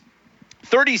Bombers.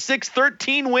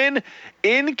 36-13 win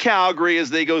in Calgary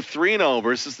as they go 3-0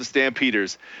 versus the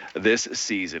Stampeders this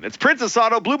season. It's Princess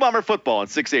Auto Blue Bomber football on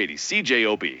 680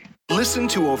 CJOB. Listen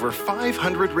to over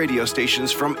 500 radio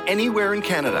stations from anywhere in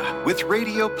Canada with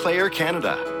Radio Player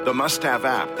Canada, the must-have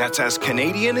app that's as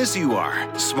Canadian as you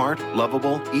are. Smart,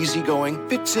 lovable, easygoing,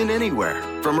 fits in anywhere.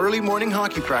 From early morning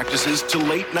hockey practices to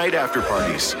late night after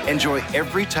parties. Enjoy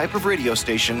every type of radio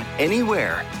station,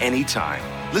 anywhere, anytime.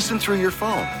 Listen through your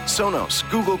phone, Sonos,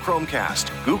 Google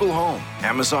Chromecast, Google Home,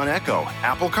 Amazon Echo,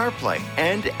 Apple CarPlay,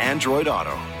 and Android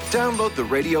Auto. Download the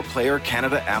Radio Player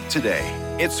Canada app today.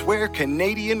 It's where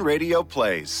Canadian radio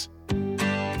plays.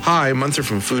 Hi, Munther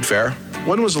from Food Fair.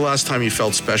 When was the last time you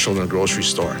felt special in a grocery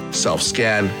store?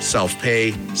 Self-scan,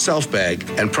 self-pay, self-bag,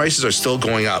 and prices are still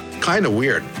going up. Kind of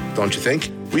weird, don't you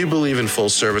think? We believe in full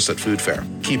service at Food Fair,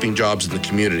 keeping jobs in the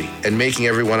community and making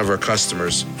every one of our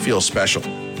customers feel special.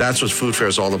 That's what Food Fair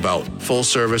is all about. Full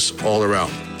service all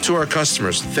around. To our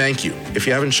customers, thank you. If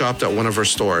you haven't shopped at one of our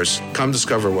stores, come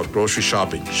discover what grocery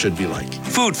shopping should be like.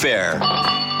 Food Fair,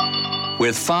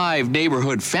 with 5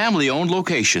 neighborhood family-owned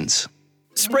locations.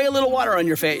 Spray a little water on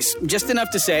your face, just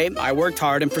enough to say, I worked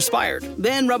hard and perspired.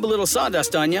 Then rub a little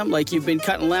sawdust on you, like you've been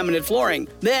cutting laminate flooring.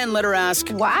 Then let her ask,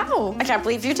 wow, I can't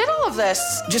believe you did all of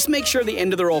this. Just make sure the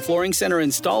End of the Roll Flooring Center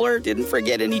installer didn't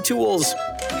forget any tools.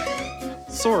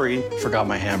 Sorry, forgot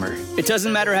my hammer. It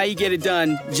doesn't matter how you get it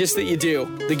done, just that you do.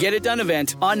 The Get It Done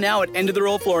event, on now at End of the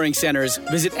Roll Flooring Centers.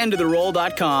 Visit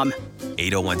endoftheroll.com.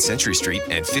 801 Century Street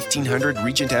and 1500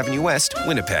 Regent Avenue West,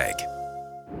 Winnipeg.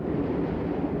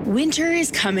 Winter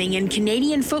is coming and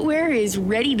Canadian Footwear is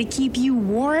ready to keep you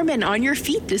warm and on your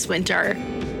feet this winter.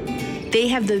 They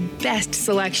have the best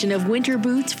selection of winter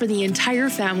boots for the entire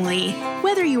family.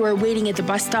 Whether you are waiting at the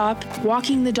bus stop,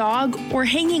 walking the dog, or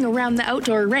hanging around the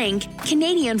outdoor rink,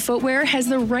 Canadian Footwear has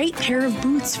the right pair of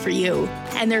boots for you.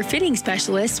 And their fitting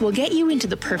specialists will get you into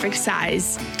the perfect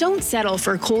size. Don't settle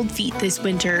for cold feet this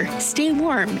winter. Stay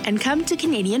warm and come to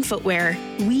Canadian Footwear.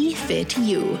 We fit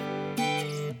you.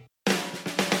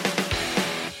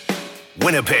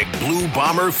 Winnipeg Blue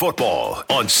Bomber football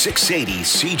on 680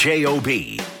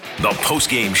 CJOB. The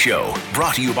postgame show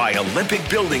brought to you by Olympic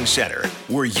Building Center,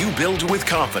 where you build with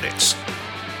confidence.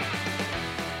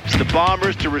 The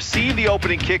Bombers to receive the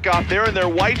opening kickoff. They're in their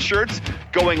white shirts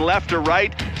going left to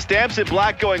right. Stamps in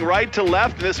black going right to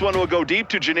left. And this one will go deep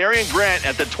to Janarian Grant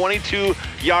at the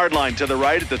 22-yard line. To the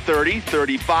right at the 30,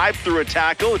 35 through a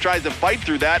tackle. He tries to fight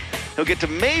through that. He'll get to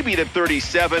maybe the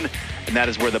 37. And that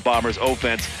is where the Bombers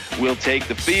offense will take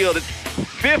the field. It's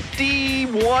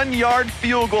 51-yard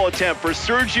field goal attempt for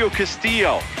Sergio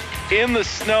Castillo in the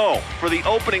snow for the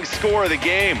opening score of the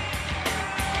game.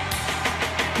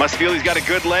 Must feel he's got a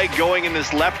good leg going in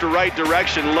this left to right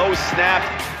direction. Low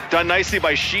snap done nicely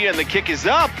by Sheehan. The kick is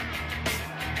up,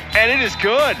 and it is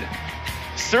good.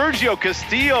 Sergio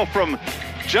Castillo from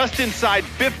just inside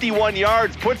 51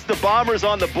 yards puts the Bombers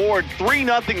on the board.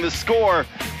 3-0 the score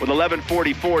with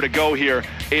 11:44 to go here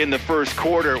in the first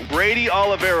quarter. Brady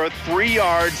Oliveira, 3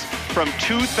 yards from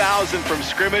 2,000 from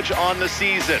scrimmage on the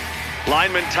season.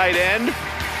 Lineman tight end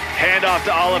Handoff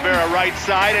to Oliveira right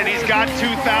side, and he's got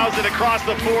 2,000 across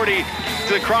the 40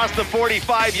 to across the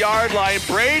 45-yard line.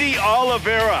 Brady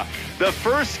Oliveira, the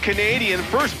first Canadian,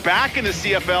 first back in the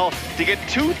CFL to get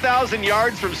 2,000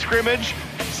 yards from scrimmage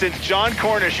since John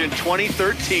Cornish in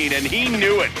 2013, and he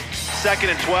knew it.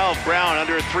 2nd and 12, Brown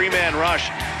under a 3-man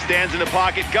rush. Stands in the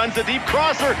pocket, guns a deep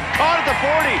crosser, caught at the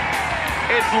 40.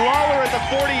 It's Lawler at the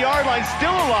 40-yard line,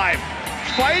 still alive,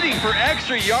 fighting for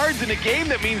extra yards in a game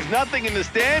that means nothing in the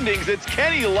standings. It's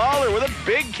Kenny Lawler with a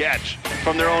big catch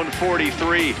from their own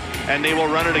 43, and they will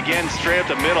run it again straight up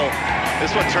the middle.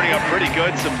 This one turning out pretty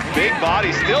good. Some big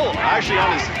bodies still actually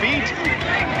on his feet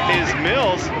is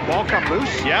Mills. Ball come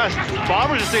loose. Yes,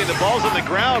 Bombers are saying the ball's on the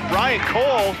ground. Brian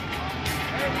Cole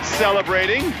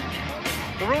celebrating.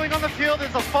 The ruling on the field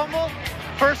is a fumble.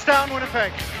 First down,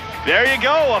 Winnipeg. There you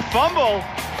go, a fumble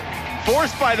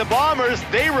forced by the Bombers.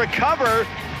 They recover,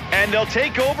 and they'll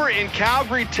take over in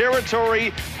Calgary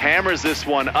territory. Hammers this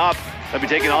one up. They'll be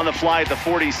taken on the fly at the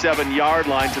 47-yard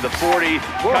line to the 40.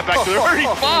 Cut back to the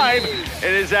 35. It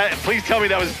is that. Please tell me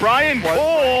that was Brian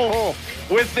Cole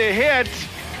with the hit.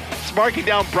 It's marking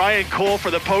down Brian Cole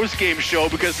for the post-game show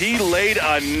because he laid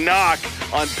a knock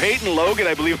on Peyton Logan,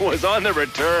 I believe it was, on the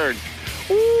return.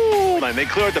 Ooh. And they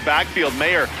cleared the backfield.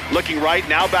 Mayer looking right,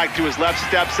 now back to his left,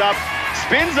 steps up,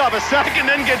 spins off a second,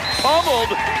 then gets pummeled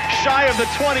shy of the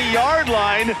 20-yard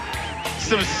line.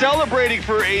 Some celebrating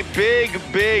for a big,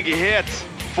 big hit.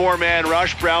 4-man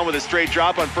rush. Brown with a straight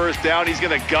drop on first down. He's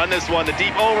going to gun this one. The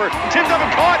deep over. Tipped up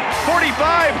and caught.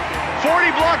 45.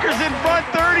 40 blockers in front.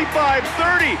 35,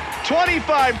 30,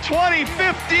 25, 20,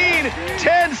 15,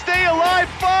 10. Stay alive.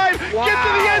 5. Wow. Get to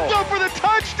the end zone for the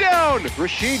touchdown.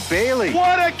 Rasheed Bailey.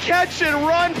 What a catch and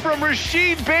run from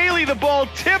Rasheed Bailey. The ball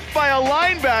tipped by a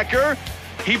linebacker.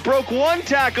 He broke one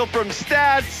tackle from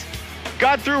Stats.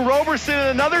 Got through Roberson and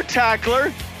another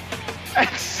tackler, and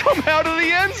somehow to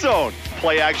the end zone.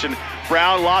 Play action.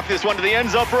 Brown loft this one to the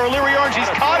end zone for O'Leary Orange. He's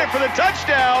caught it for the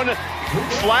touchdown.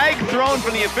 Flag thrown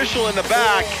from the official in the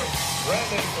back.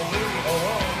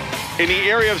 In the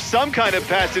area of some kind of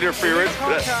pass interference.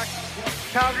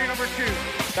 Calgary number 2.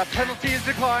 That penalty is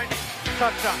declined.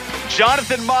 Touchdown.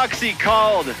 Jonathan Moxey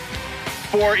called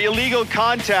for illegal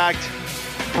contact.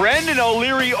 Brendan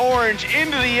O'Leary Orange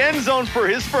into the end zone for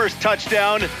his first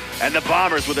touchdown, and the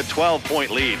Bombers with a 12-point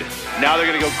lead. Now they're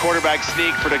going to go quarterback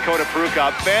sneak for Dakota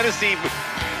Prukop. Fantasy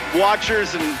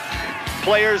watchers and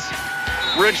players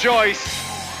rejoice.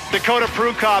 Dakota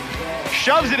Prukop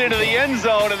shoves it into the end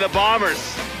zone, and the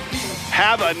Bombers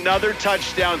have another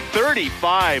touchdown,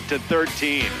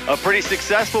 35-13. A pretty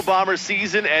successful Bombers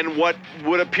season, and what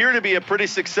would appear to be a pretty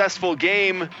successful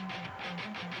game.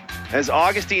 As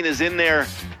Augustine is in there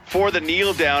for the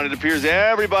kneel down, it appears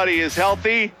everybody is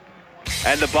healthy,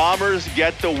 and the Bombers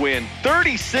get the win.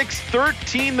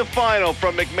 36-13 the final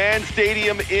from McMahon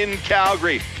Stadium in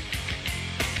Calgary.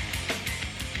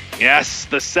 Yes,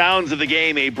 the sounds of the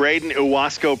game, a Braden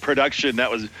Iwasco production. That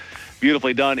was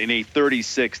beautifully done in a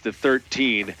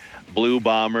 36-13 Blue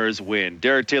Bombers win.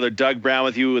 Derek Taylor, Doug Brown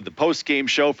with you with the post-game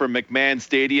show from McMahon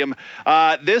Stadium.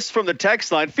 This from the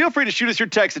text line. Feel free to shoot us your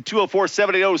text at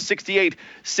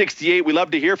 204-780-6868. We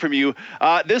love to hear from you.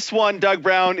 This one, Doug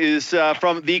Brown, is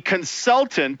from the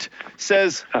consultant.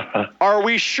 Says, are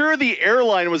we sure the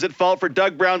airline was at fault for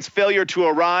Doug Brown's failure to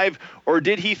arrive, or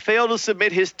did he fail to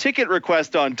submit his ticket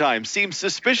request on time? Seems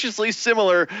suspiciously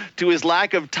similar to his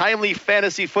lack of timely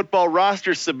fantasy football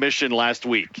roster submission last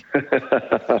week.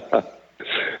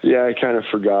 Yeah, I kind of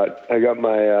forgot. I got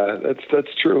my.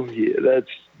 That's true.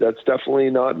 That's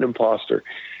definitely not an imposter.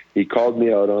 He called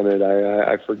me out on it.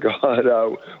 I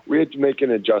forgot. We had to make an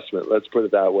adjustment. Let's put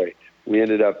it that way. We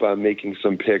ended up making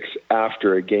some picks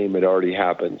after a game had already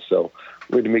happened. So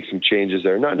we had to make some changes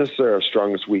there. Not necessarily our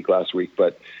strongest week last week,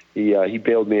 but he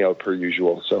bailed me out per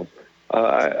usual. So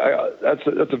that's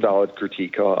a valid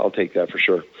critique. I'll take that for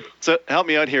sure. So help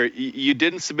me out here. You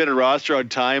didn't submit a roster on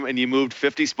time, and you moved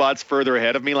 50 spots further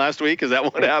ahead of me last week. Is that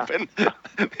what happened?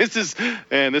 This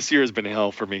year has been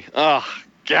hell for me. Oh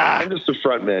God. I'm just the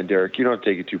front man, Derek. You don't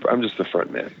take it too far. I'm just the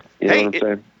front man. You know what I'm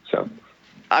saying? So.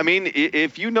 I mean,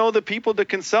 if you know the people to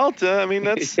consult, I mean,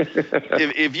 that's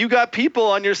if you got people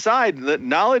on your side, that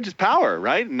knowledge is power,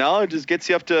 right? Knowledge gets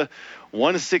you up to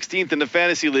 116th in the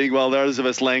fantasy league, while those of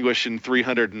us languish in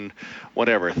 300 and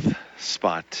whatever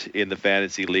spot in the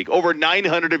fantasy league. Over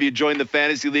 900 of you joined the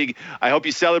fantasy league. I hope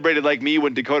you celebrated like me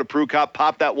when Dakota Prukop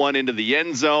popped that one into the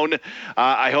end zone.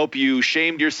 I hope you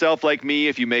shamed yourself like me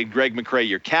if you made Greg McCrae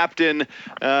your captain.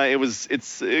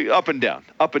 It's up and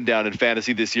down in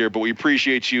fantasy this year, but we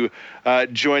appreciate you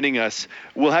joining us.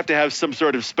 We'll have to have some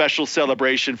sort of special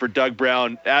celebration for Doug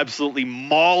Brown absolutely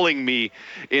mauling me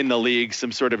in the league.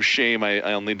 Some sort of shame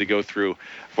I'll need to go through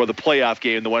for the playoff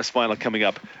game, the West Final, coming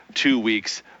up 2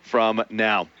 weeks from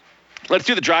now. Let's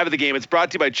do the drive of the game. It's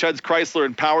brought to you by Chuds Chrysler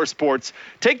and Power Sports.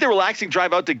 Take the relaxing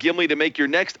drive out to Gimli to make your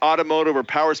next automotive or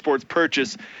power sports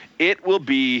purchase. It will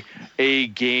be a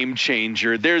game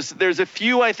changer. There's a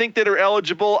few, I think, that are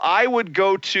eligible. I would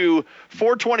go to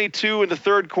 422 in the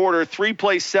third quarter,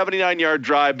 3-play, 79-yard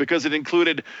drive because it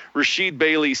included Rasheed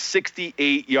Bailey's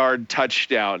 68-yard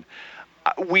touchdown.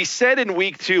 I said in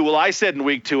week 2, I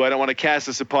don't want to cast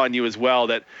this upon you as well,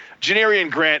 that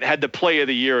Janarian Grant had the play of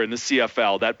the year in the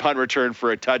CFL, that punt return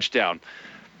for a touchdown.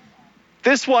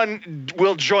 This one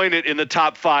will join it in the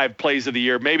top 5 plays of the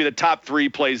year, maybe the top 3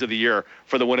 plays of the year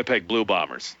for the Winnipeg Blue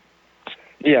Bombers.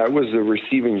 Yeah, it was the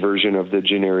receiving version of the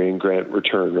Janarian Grant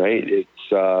return, right?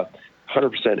 It's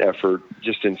 100% effort,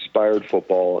 just inspired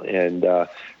football. And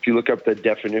if you look up the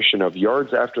definition of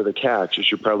yards after the catch, it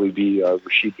should probably be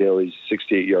Rasheed Bailey's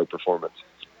 68-yard performance.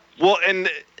 Well, and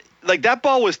like that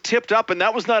ball was tipped up, and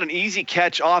that was not an easy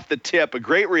catch off the tip, a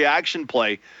great reaction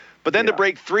play. But then to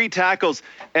break 3 tackles,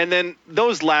 and then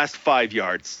those last 5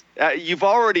 yards, you've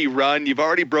already run, you've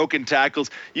already broken tackles.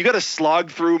 You got to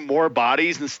slog through more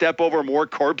bodies and step over more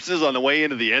corpses on the way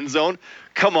into the end zone.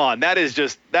 Come on, that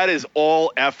is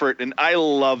all effort, and I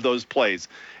love those plays.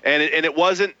 And it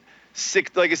wasn't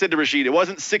like I said to Rasheed, it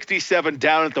wasn't 67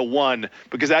 down at the 1,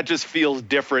 because that just feels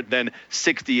different than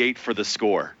 68 for the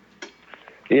score.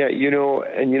 Yeah, and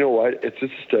you know what? It's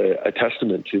just a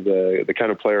testament to the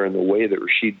kind of player and the way that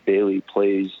Rasheed Bailey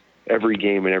plays every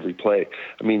game and every play.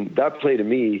 I mean, that play to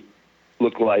me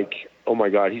looked like, oh my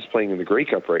God, he's playing in the Grey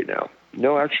Cup right now.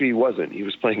 No, actually he wasn't. He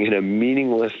was playing in a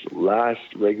meaningless last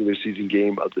regular season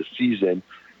game of the season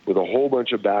with a whole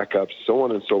bunch of backups, so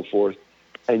on and so forth.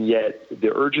 And yet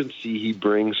the urgency he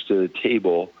brings to the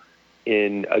table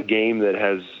in a game that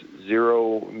has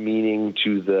zero meaning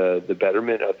to the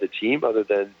betterment of the team other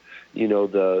than,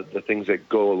 the things that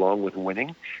go along with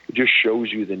winning. It just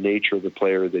shows you the nature of the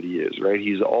player that he is, right?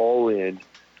 He's all in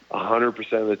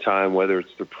 100% of the time, whether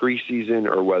it's the preseason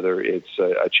or whether it's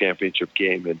a championship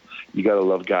game. And you got to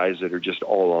love guys that are just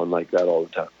all on like that all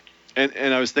the time.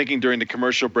 And I was thinking during the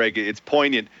commercial break, it's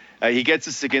poignant. He gets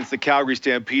this against the Calgary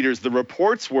Stampeders. The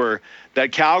reports were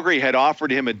that Calgary had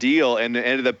offered him a deal and it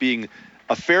ended up being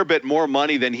a fair bit more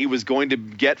money than he was going to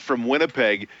get from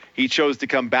Winnipeg. He chose to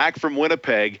come back from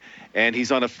Winnipeg, and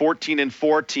he's on a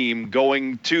 14-4 team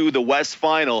going to the West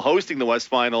Final, hosting the West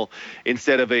Final,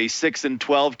 instead of a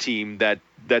 6-12 team that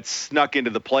snuck into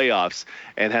the playoffs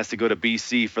and has to go to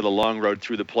BC for the long road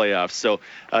through the playoffs. So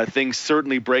things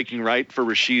certainly breaking right for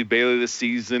Rasheed Bailey this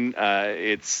season.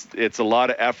 It's a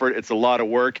lot of effort. It's a lot of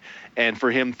work. And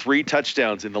for him, 3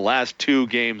 touchdowns in the last 2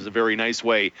 games, a very nice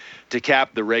way to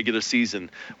cap the regular season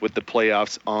with the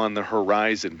playoffs on the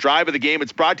horizon. Drive of the game,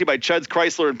 it's brought to you by Chuds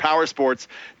Chrysler and Power Sports.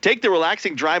 Take the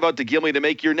relaxing drive out to Gimli to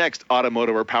make your next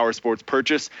automotive or power sports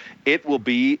purchase. It will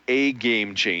be a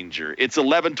game changer. It's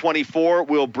 11:24.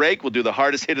 We'll break. We'll do the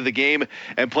hardest hit of the game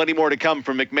and plenty more to come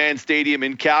from McMahon Stadium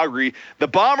in Calgary. The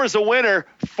Bombers a winner,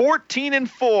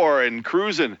 14-4 and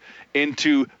cruising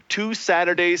into 2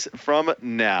 Saturdays from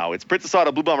now. It's Princess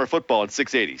Auto Blue Bomber football at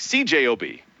 680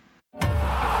 CJOB.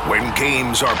 When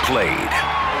games are played,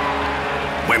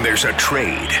 when there's a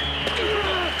trade,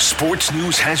 sports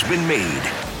news has been made.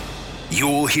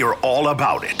 You'll hear all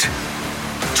about it.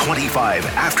 25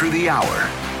 after the hour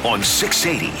on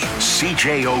 680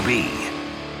 CJOB.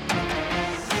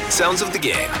 Sounds of the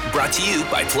game, brought to you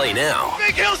by Play Now.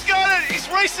 Big Hill's got it. He's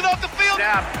racing up the field.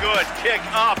 Snap, good. Kick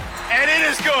up, and it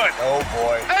is good. Oh,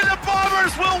 boy. And the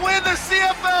Bombers will win the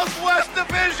CFL's West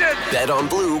Division. Bet on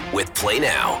Blue with Play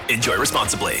Now. Enjoy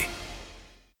responsibly.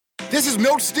 This is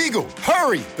Milt Stegall.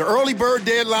 Hurry! The early bird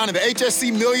deadline of the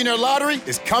HSC Millionaire Lottery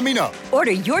is coming up.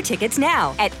 Order your tickets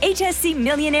now at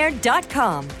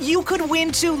hscmillionaire.com. You could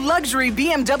win 2 luxury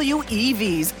BMW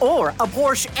EVs or a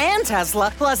Porsche and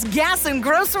Tesla plus gas and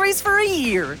groceries for a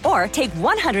year. Or take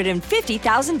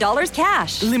 $150,000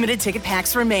 cash. Limited ticket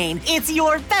packs remain. It's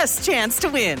your best chance to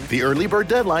win. The early bird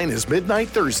deadline is midnight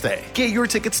Thursday. Get your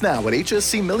tickets now at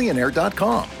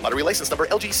hscmillionaire.com. Lottery license number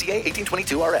LGCA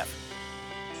 1822RF.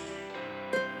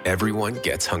 Everyone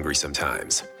gets hungry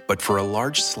sometimes. But for a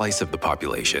large slice of the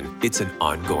population, it's an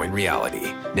ongoing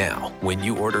reality. Now, when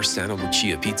you order Santa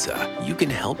Lucia Pizza, you can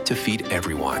help to feed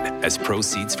everyone, as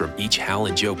proceeds from each Hal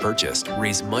and Joe purchased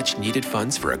raise much-needed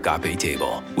funds for Agape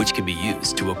Table, which can be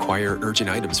used to acquire urgent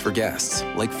items for guests,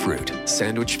 like fruit,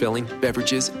 sandwich filling,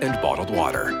 beverages, and bottled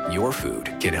water. Your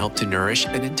food can help to nourish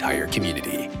an entire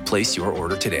community. Place your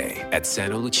order today at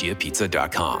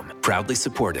santaluciapizza.com. Proudly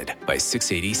supported by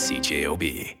 680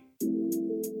 CJOB.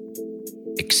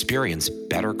 Experience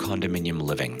better condominium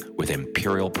living with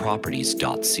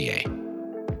imperialproperties.ca.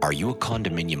 Are you a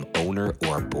condominium owner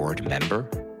or a board member?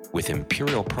 With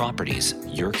Imperial Properties,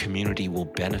 your community will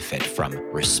benefit from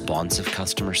responsive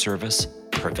customer service,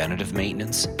 preventative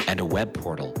maintenance, and a web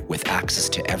portal with access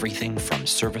to everything from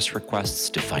service requests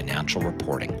to financial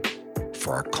reporting.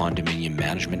 For our condominium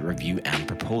management review and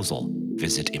proposal,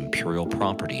 visit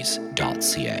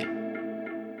imperialproperties.ca.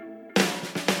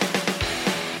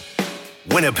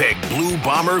 Winnipeg Blue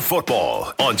Bomber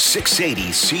football on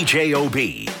 680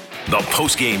 CJOB. The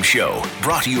postgame show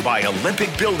brought to you by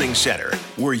Olympic Building Center,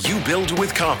 where you build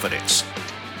with confidence.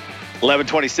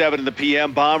 11:27 in the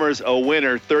PM. Bombers a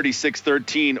winner,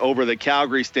 36-13 over the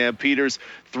Calgary Stampeders.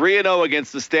 3-0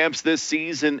 against the Stamps this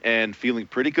season and feeling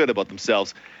pretty good about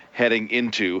themselves heading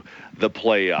into the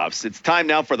playoffs. It's time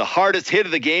now for the hardest hit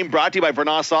of the game, brought to you by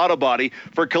Vernos Auto Body.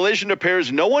 For collision repairs,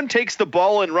 no one takes the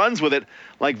ball and runs with it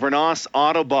like Vernos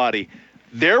Auto Body.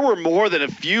 There were more than a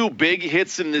few big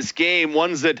hits in this game,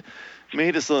 ones that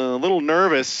made us a little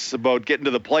nervous about getting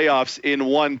to the playoffs in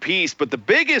one piece. But the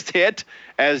biggest hit,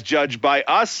 as judged by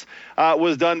us,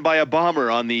 was done by a Bomber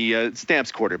on the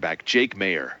Stamps quarterback, Jake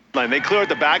Maier. And they clear out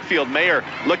the backfield. Maier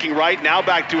looking right, now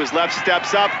back to his left,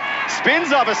 steps up,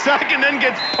 spins off a second, then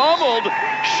gets pummeled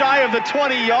shy of the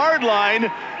 20-yard line.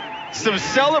 Some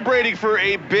celebrating for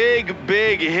a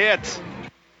big hit.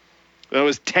 That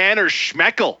was Tanner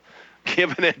Schmeckel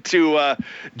giving it to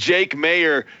Jake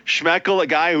Maier. Schmeckel, a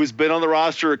guy who's been on the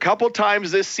roster a couple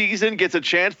times this season, gets a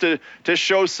chance to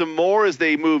show some more as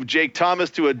they move Jake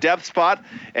Thomas to a depth spot.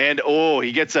 And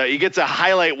he gets a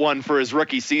highlight one for his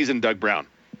rookie season, Doug Brown.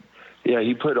 Yeah,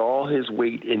 he put all his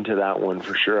weight into that one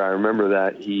for sure. I remember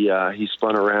that. He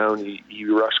spun around, he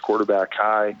rushed quarterback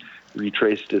high,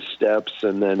 retraced his steps,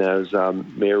 and then as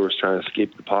Maier was trying to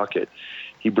escape the pocket,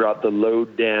 he brought the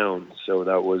load down. So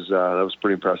that was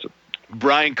pretty impressive.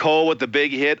 Brian Cole with the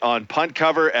big hit on punt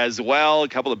cover as well. A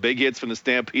couple of big hits from the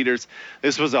Stampeders.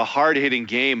 This was a hard-hitting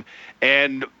game.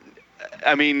 And,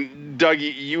 I mean, Doug,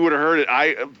 you would have heard it.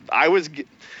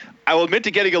 I will admit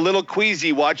to getting a little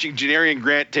queasy watching Janarian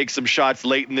Grant take some shots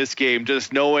late in this game,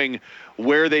 just knowing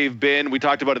where they've been. We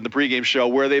talked about it in the pregame show,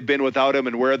 where they've been without him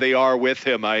and where they are with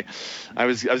him. I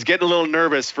was getting a little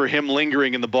nervous for him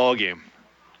lingering in the ball game.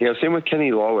 Yeah, same with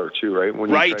Kenny Lawler too, right? When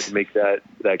he tried to make that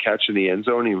catch in the end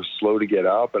zone, he was slow to get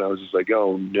up, and I was just like,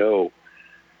 oh no.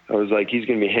 I was like, he's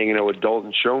going to be hanging out with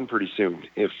Dalton Schoen pretty soon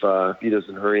if he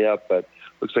doesn't hurry up. But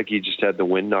looks like he just had the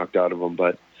wind knocked out of him.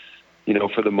 But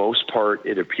for the most part,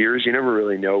 it appears you never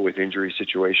really know with injury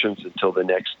situations until the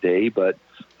next day. But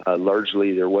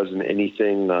largely, there wasn't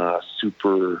anything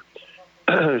super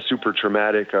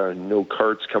traumatic. No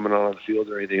carts coming on the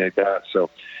field or anything like that. So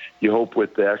you hope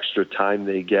with the extra time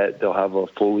they get, they'll have a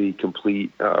fully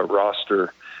complete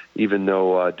roster, even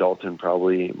though Dalton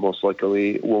probably most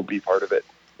likely won't be part of it.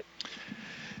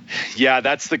 Yeah,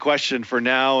 that's the question for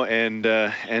now. And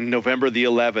November the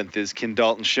 11th is, can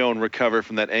Dalton Schoen recover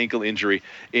from that ankle injury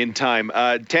in time?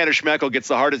 Tanner Schmeckel gets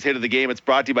the hardest hit of the game. It's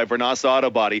brought to you by Vernos Auto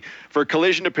Body. For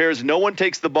collision repairs, no one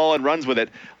takes the ball and runs with it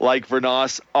like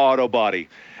Vernos Auto Body.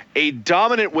 A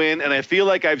dominant win, and I feel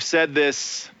like I've said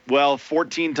this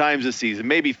 14 times this season,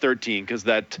 maybe 13, because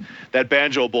that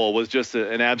Banjo Bowl was just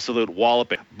an absolute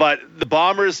walloping. But the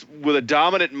Bombers with a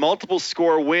dominant multiple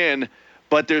score win,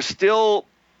 but there's still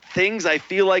things I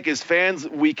feel like as fans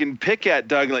we can pick at,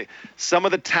 Doug. Like some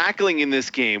of the tackling in this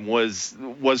game was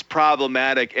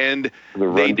problematic, and the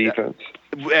run defense.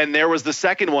 And there was the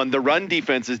second one, the run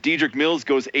defense, as Dedrick Mills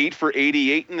goes 8 for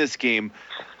 88 in this game.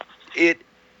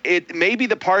 It may be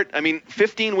the part,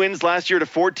 15 wins last year to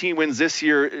 14 wins this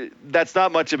year, that's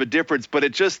not much of a difference, but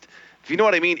it just, if you know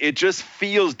what I mean, it just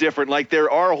feels different. Like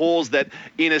there are holes that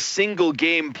in a single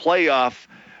game playoff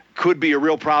could be a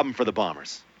real problem for the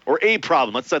Bombers. Or a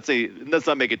problem. Let's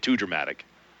not make it too dramatic.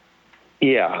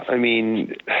 Yeah,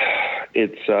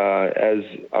 it's as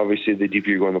obviously the deeper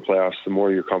you go in the playoffs, the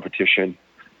more your competition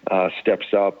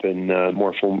steps up and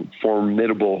more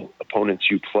formidable opponents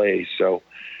you play. So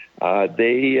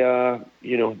they're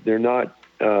not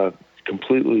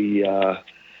completely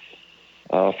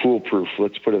foolproof.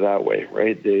 Let's put it that way,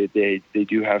 right? They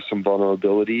do have some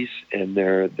vulnerabilities, and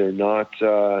they're not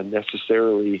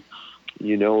necessarily,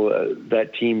 that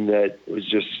team that was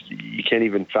just, you can't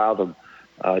even fathom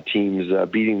teams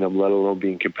beating them, let alone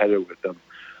being competitive with them.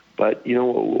 But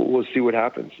we'll see what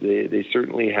happens. They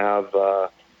certainly have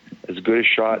as good a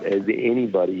shot as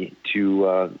anybody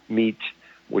to meet,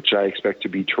 which I expect to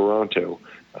be Toronto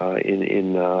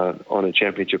on a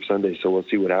championship Sunday. So we'll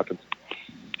see what happens.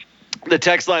 The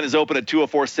text line is open at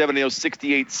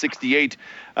 204-780-6868.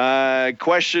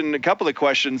 A couple of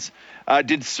questions.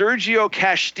 Did Sergio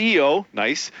Castillo,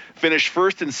 finish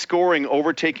first in scoring,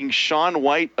 overtaking Sean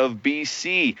White of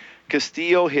BC?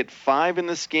 Castillo hit 5 in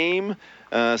this game,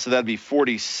 so that'd be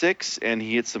 46, and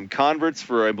he hit some converts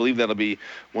for, I believe that'll be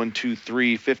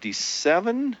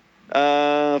 57.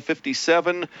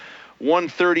 57.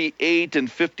 138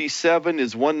 and 57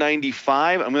 is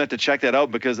 195. I'm going to have to check that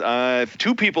out because if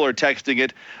 2 people are texting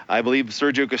it, I believe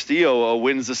Sergio Castillo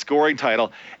wins the scoring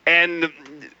title. And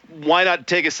why not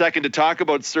take a second to talk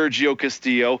about Sergio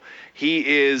Castillo? He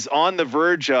is on the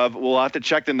verge of, we'll have to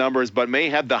check the numbers, but may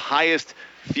have the highest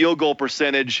field goal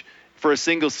percentage for a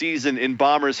single season in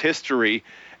Bombers history.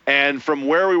 And from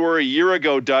where we were a year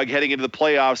ago, Doug, heading into the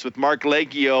playoffs with Mark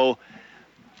Leggio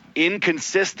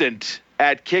inconsistent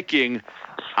at kicking,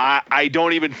 I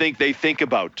don't even think they think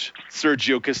about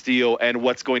Sergio Castillo and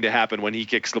what's going to happen when he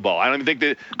kicks the ball. I don't even think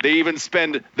that they even I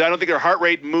don't think their heart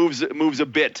rate moves a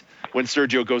bit when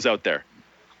Sergio goes out there.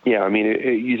 Yeah, I mean,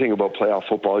 you think about playoff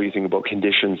football, you think about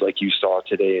conditions like you saw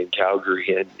today in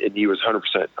Calgary, and he was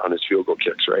 100% on his field goal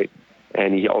kicks, right?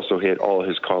 And he also hit all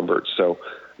his converts. So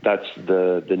that's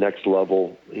the next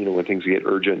level, when things get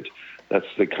urgent. That's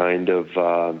the kind of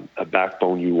a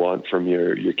backbone you want from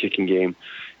your kicking game.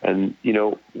 And,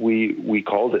 we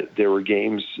called it. There were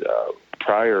games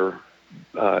prior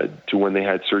to when they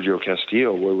had Sergio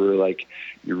Castillo where we were like,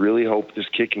 you really hope this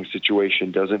kicking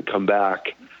situation doesn't come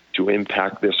back to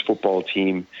impact this football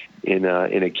team in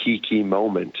a key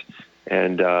moment.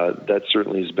 And that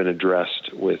certainly has been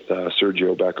addressed with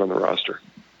Sergio back on the roster.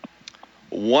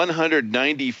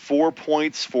 194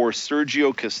 points for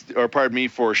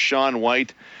for Sean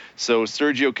White. So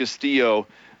Sergio Castillo,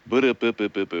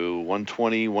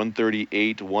 120,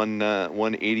 138,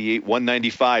 188,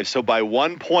 195. So by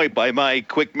 1 point, by my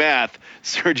quick math,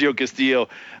 Sergio Castillo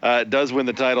does win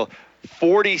the title.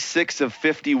 46 of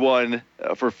 51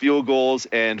 for field goals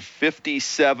and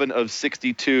 57 of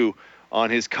 62 on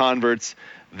his converts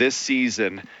this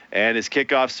season, and his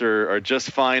kickoffs are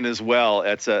just fine as well.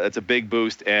 It's a big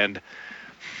boost, and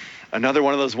another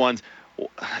one of those ones.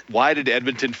 Why did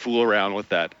Edmonton fool around with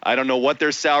that? I don't know what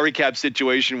their salary cap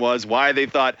situation was, why they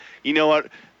thought,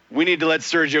 we need to let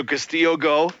Sergio Castillo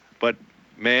go, but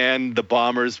man, the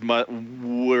Bombers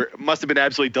must have been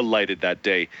absolutely delighted that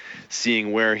day,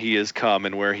 seeing where he has come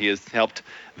and where he has helped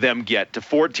them get to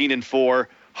 14-4,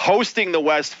 hosting the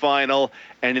West Final,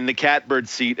 and in the catbird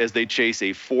seat as they chase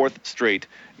a 4th straight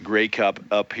Grey Cup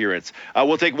appearance.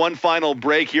 We'll take one final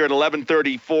break here at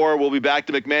 11:34. We'll be back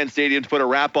to McMahon Stadium to put a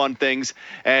wrap on things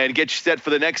and get you set for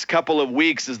the next couple of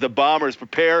weeks as the Bombers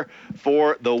prepare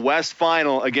for the West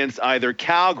Final against either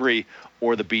Calgary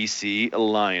or the BC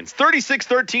Lions.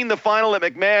 36-13 the final at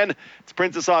McMahon. It's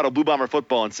Princess Auto, Blue Bomber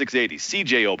football on 680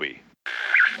 CJOB.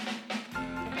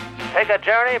 Take a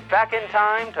journey back in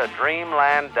time to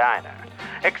Dreamland Diner.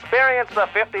 Experience the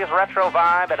 50s retro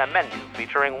vibe and a menu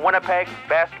featuring Winnipeg's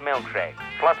best milkshakes,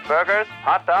 plus burgers,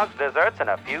 hot dogs, desserts, and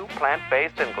a few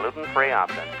plant-based and gluten-free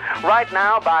options. Right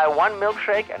now, buy one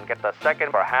milkshake and get the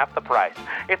second for half the price.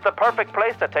 It's the perfect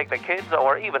place to take the kids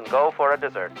or even go for a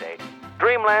dessert date.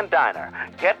 Dreamland Diner.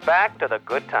 Get back to the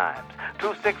good times.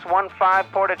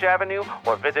 2615 Portage Avenue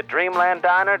or visit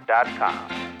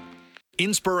dreamlanddiner.com.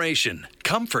 Inspiration,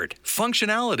 comfort,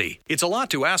 functionality. It's a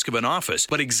lot to ask of an office,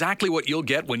 but exactly what you'll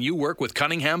get when you work with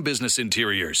Cunningham Business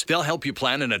Interiors. They'll help you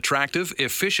plan an attractive,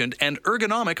 efficient, and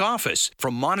ergonomic office.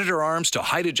 From monitor arms to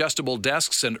height-adjustable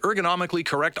desks and ergonomically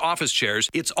correct office chairs,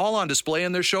 it's all on display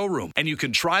in their showroom, and you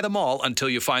can try them all until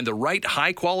you find the right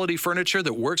high-quality furniture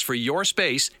that works for your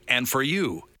space and for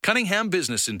you. Cunningham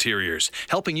Business Interiors,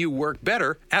 helping you work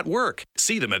better at work.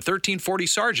 See them at 1340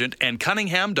 Sargent and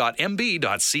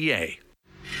cunningham.mb.ca.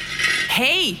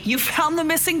 Hey, you found the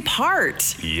missing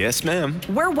part. Yes, ma'am.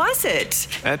 Where was it?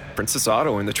 At Princess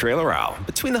Auto in the trailer aisle,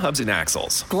 between the hubs and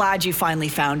axles. Glad you finally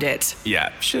found it.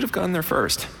 Yeah, should have gone there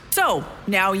first. So,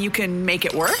 now you can make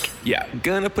it work? Yeah,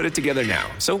 gonna put it together now,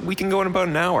 so we can go in about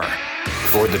an hour.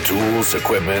 For the tools,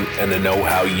 equipment, and the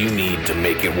know-how you need to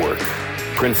make it work,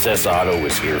 Princess Auto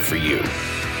is here for you.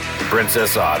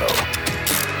 Princess Auto.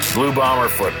 Blue Bomber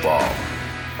football.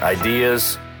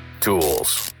 Ideas,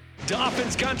 tools.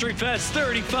 Dolphins Country Fest,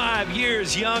 35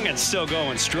 years young and still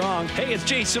going strong. Hey, it's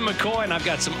Jason McCoy, and I've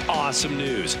got some awesome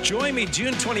news. Join me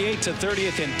June 28th to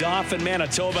 30th in Dauphin,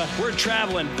 Manitoba. We're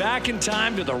traveling back in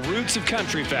time to the roots of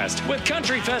Country Fest with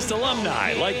Country Fest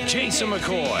alumni like Jason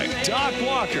McCoy, Doc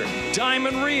Walker,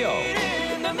 Diamond Rio,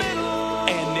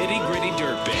 and Nitty Gritty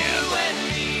Dirt Band.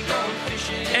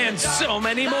 And so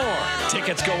many more.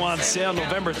 Tickets go on sale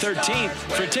November 13th.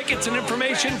 For tickets and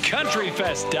information,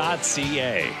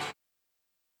 countryfest.ca.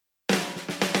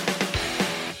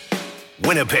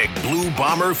 Winnipeg Blue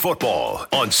Bomber football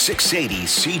on 680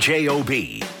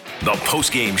 CJOB. The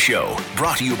postgame show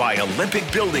brought to you by Olympic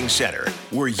Building Center,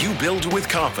 where you build with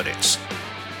confidence.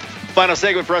 Final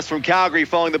segment for us from Calgary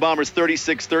following the Bombers'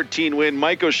 36-13 win.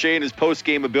 Mike O'Shea and his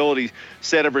post-game ability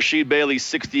set of Rasheed Bailey's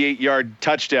 68-yard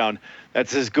touchdown.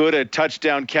 That's as good a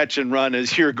touchdown catch and run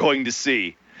as you're going to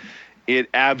see. It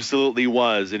absolutely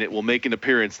was, and it will make an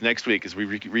appearance next week as we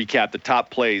recap the top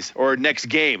plays, or next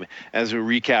game as we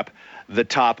recap the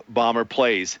top Bomber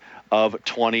plays of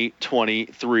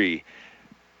 2023.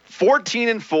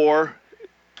 14-4,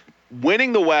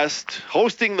 winning the West,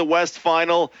 hosting the West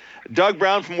Final. Doug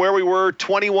Brown, from where we were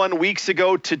 21 weeks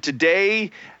ago to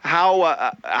today,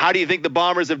 how do you think the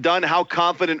Bombers have done? How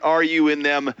confident are you in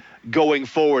them going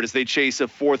forward as they chase a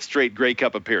fourth straight Grey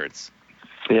Cup appearance?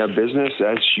 Yeah, business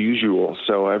as usual.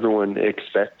 So everyone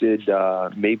expected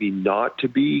maybe not to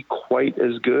be quite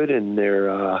as good, and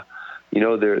they're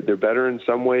better in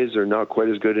some ways. They're not quite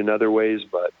as good in other ways,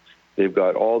 but they've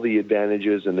got all the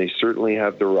advantages, and they certainly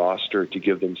have the roster to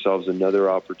give themselves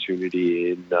another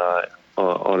opportunity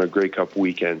on a Grey Cup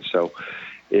weekend. So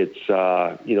it's,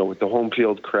 with the home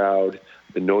field crowd,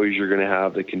 the noise you're going to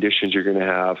have, the conditions you're going to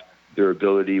have, their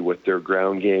ability with their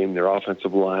ground game, their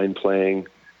offensive line playing,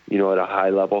 at a high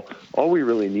level. All we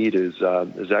really need is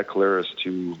Zach Collaros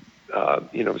to,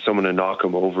 someone to knock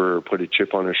him over or put a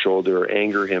chip on his shoulder or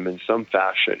anger him in some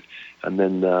fashion. And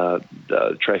then the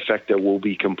trifecta will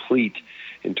be complete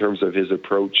in terms of his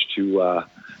approach to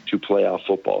playoff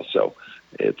football. So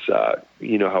it's,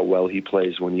 how well he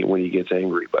plays when he gets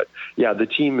angry. But, yeah, the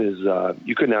team is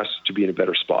you couldn't ask to be in a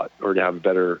better spot or to have a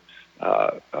better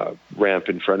ramp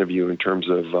in front of you in terms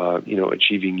of,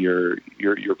 achieving your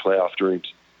playoff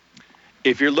dreams.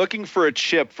 If you're looking for a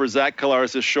chip for Zach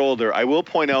Collaros' shoulder, I will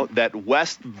point out that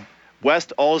West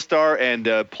All-Star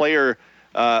and Player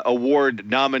Award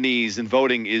nominees and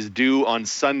voting is due on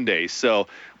Sunday. So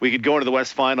we could go into the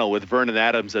West Final with Vernon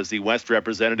Adams as the West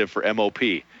representative for MOP.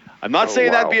 I'm not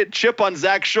saying that'd be a chip on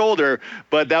Zach's shoulder,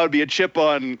 but that would be a chip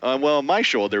on my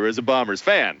shoulder as a Bombers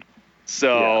fan.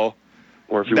 So, yeah.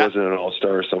 Or if he wasn't an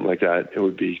All-Star or something like that, it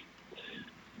would be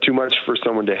too much for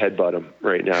someone to headbutt him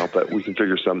right now, but we can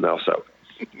figure something else out.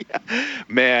 Yeah.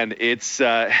 Man, it's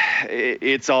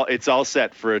all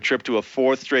set for a trip to a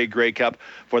fourth straight Grey Cup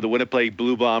for the Winnipeg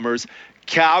Blue Bombers.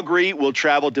 Calgary will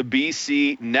travel to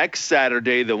BC next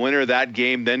Saturday. The winner of that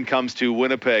game then comes to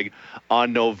Winnipeg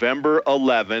on November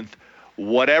 11th.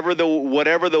 Whatever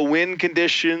the wind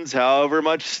conditions, however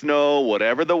much snow,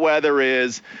 whatever the weather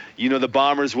is, the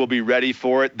Bombers will be ready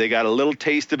for it. They got a little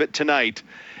taste of it tonight,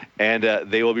 and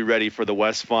they will be ready for the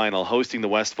West Final, hosting the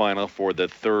West Final for the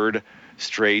third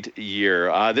straight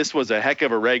year. This was a heck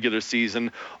of a regular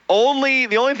season.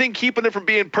 The only thing keeping it from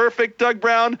being perfect, Doug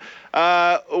Brown,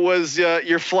 was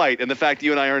your flight and the fact that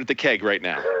you and I aren't at the Keg right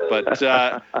now. But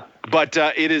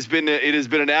it has been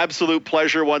an absolute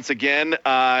pleasure once again.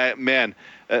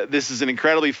 This is an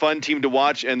incredibly fun team to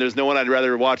watch, and there's no one I'd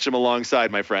rather watch them alongside,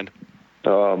 my friend.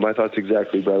 My thoughts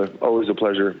exactly, brother. Always a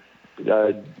pleasure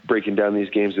breaking down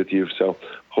these games with you. So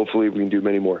hopefully we can do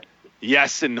many more.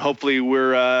 Yes, and hopefully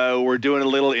we're doing a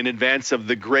little in advance of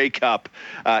the Grey Cup,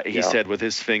 he said with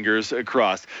his fingers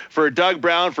crossed. For Doug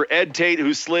Brown, for Ed Tate,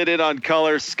 who slid in on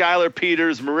color, Skylar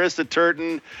Peters, Marissa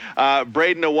Turton,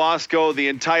 Braden Owasco, the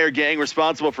entire gang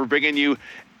responsible for bringing you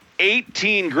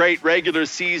 18 great regular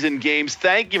season games.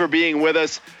 Thank you for being with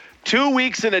us. 2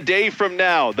 weeks and a day from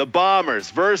now, the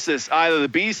Bombers versus either the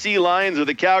BC Lions or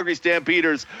the Calgary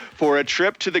Stampeders for a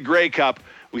trip to the Grey Cup.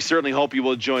 We certainly hope you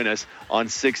will join us on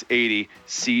 680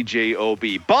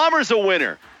 CJOB. Bombers a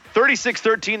winner.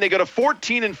 36-13. They go to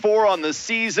 14-4 on the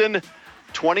season.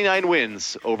 29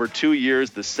 wins over 2 years,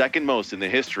 the second most in the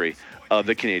history of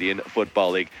the Canadian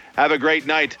Football League. Have a great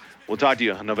night. We'll talk to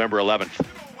you on November 11th.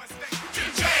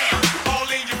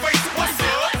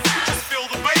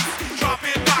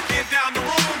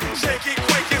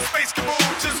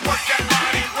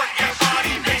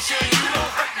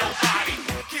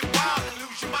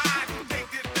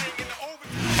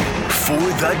 For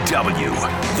the W,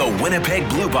 the Winnipeg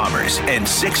Blue Bombers and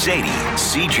 680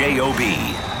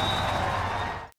 CJOB.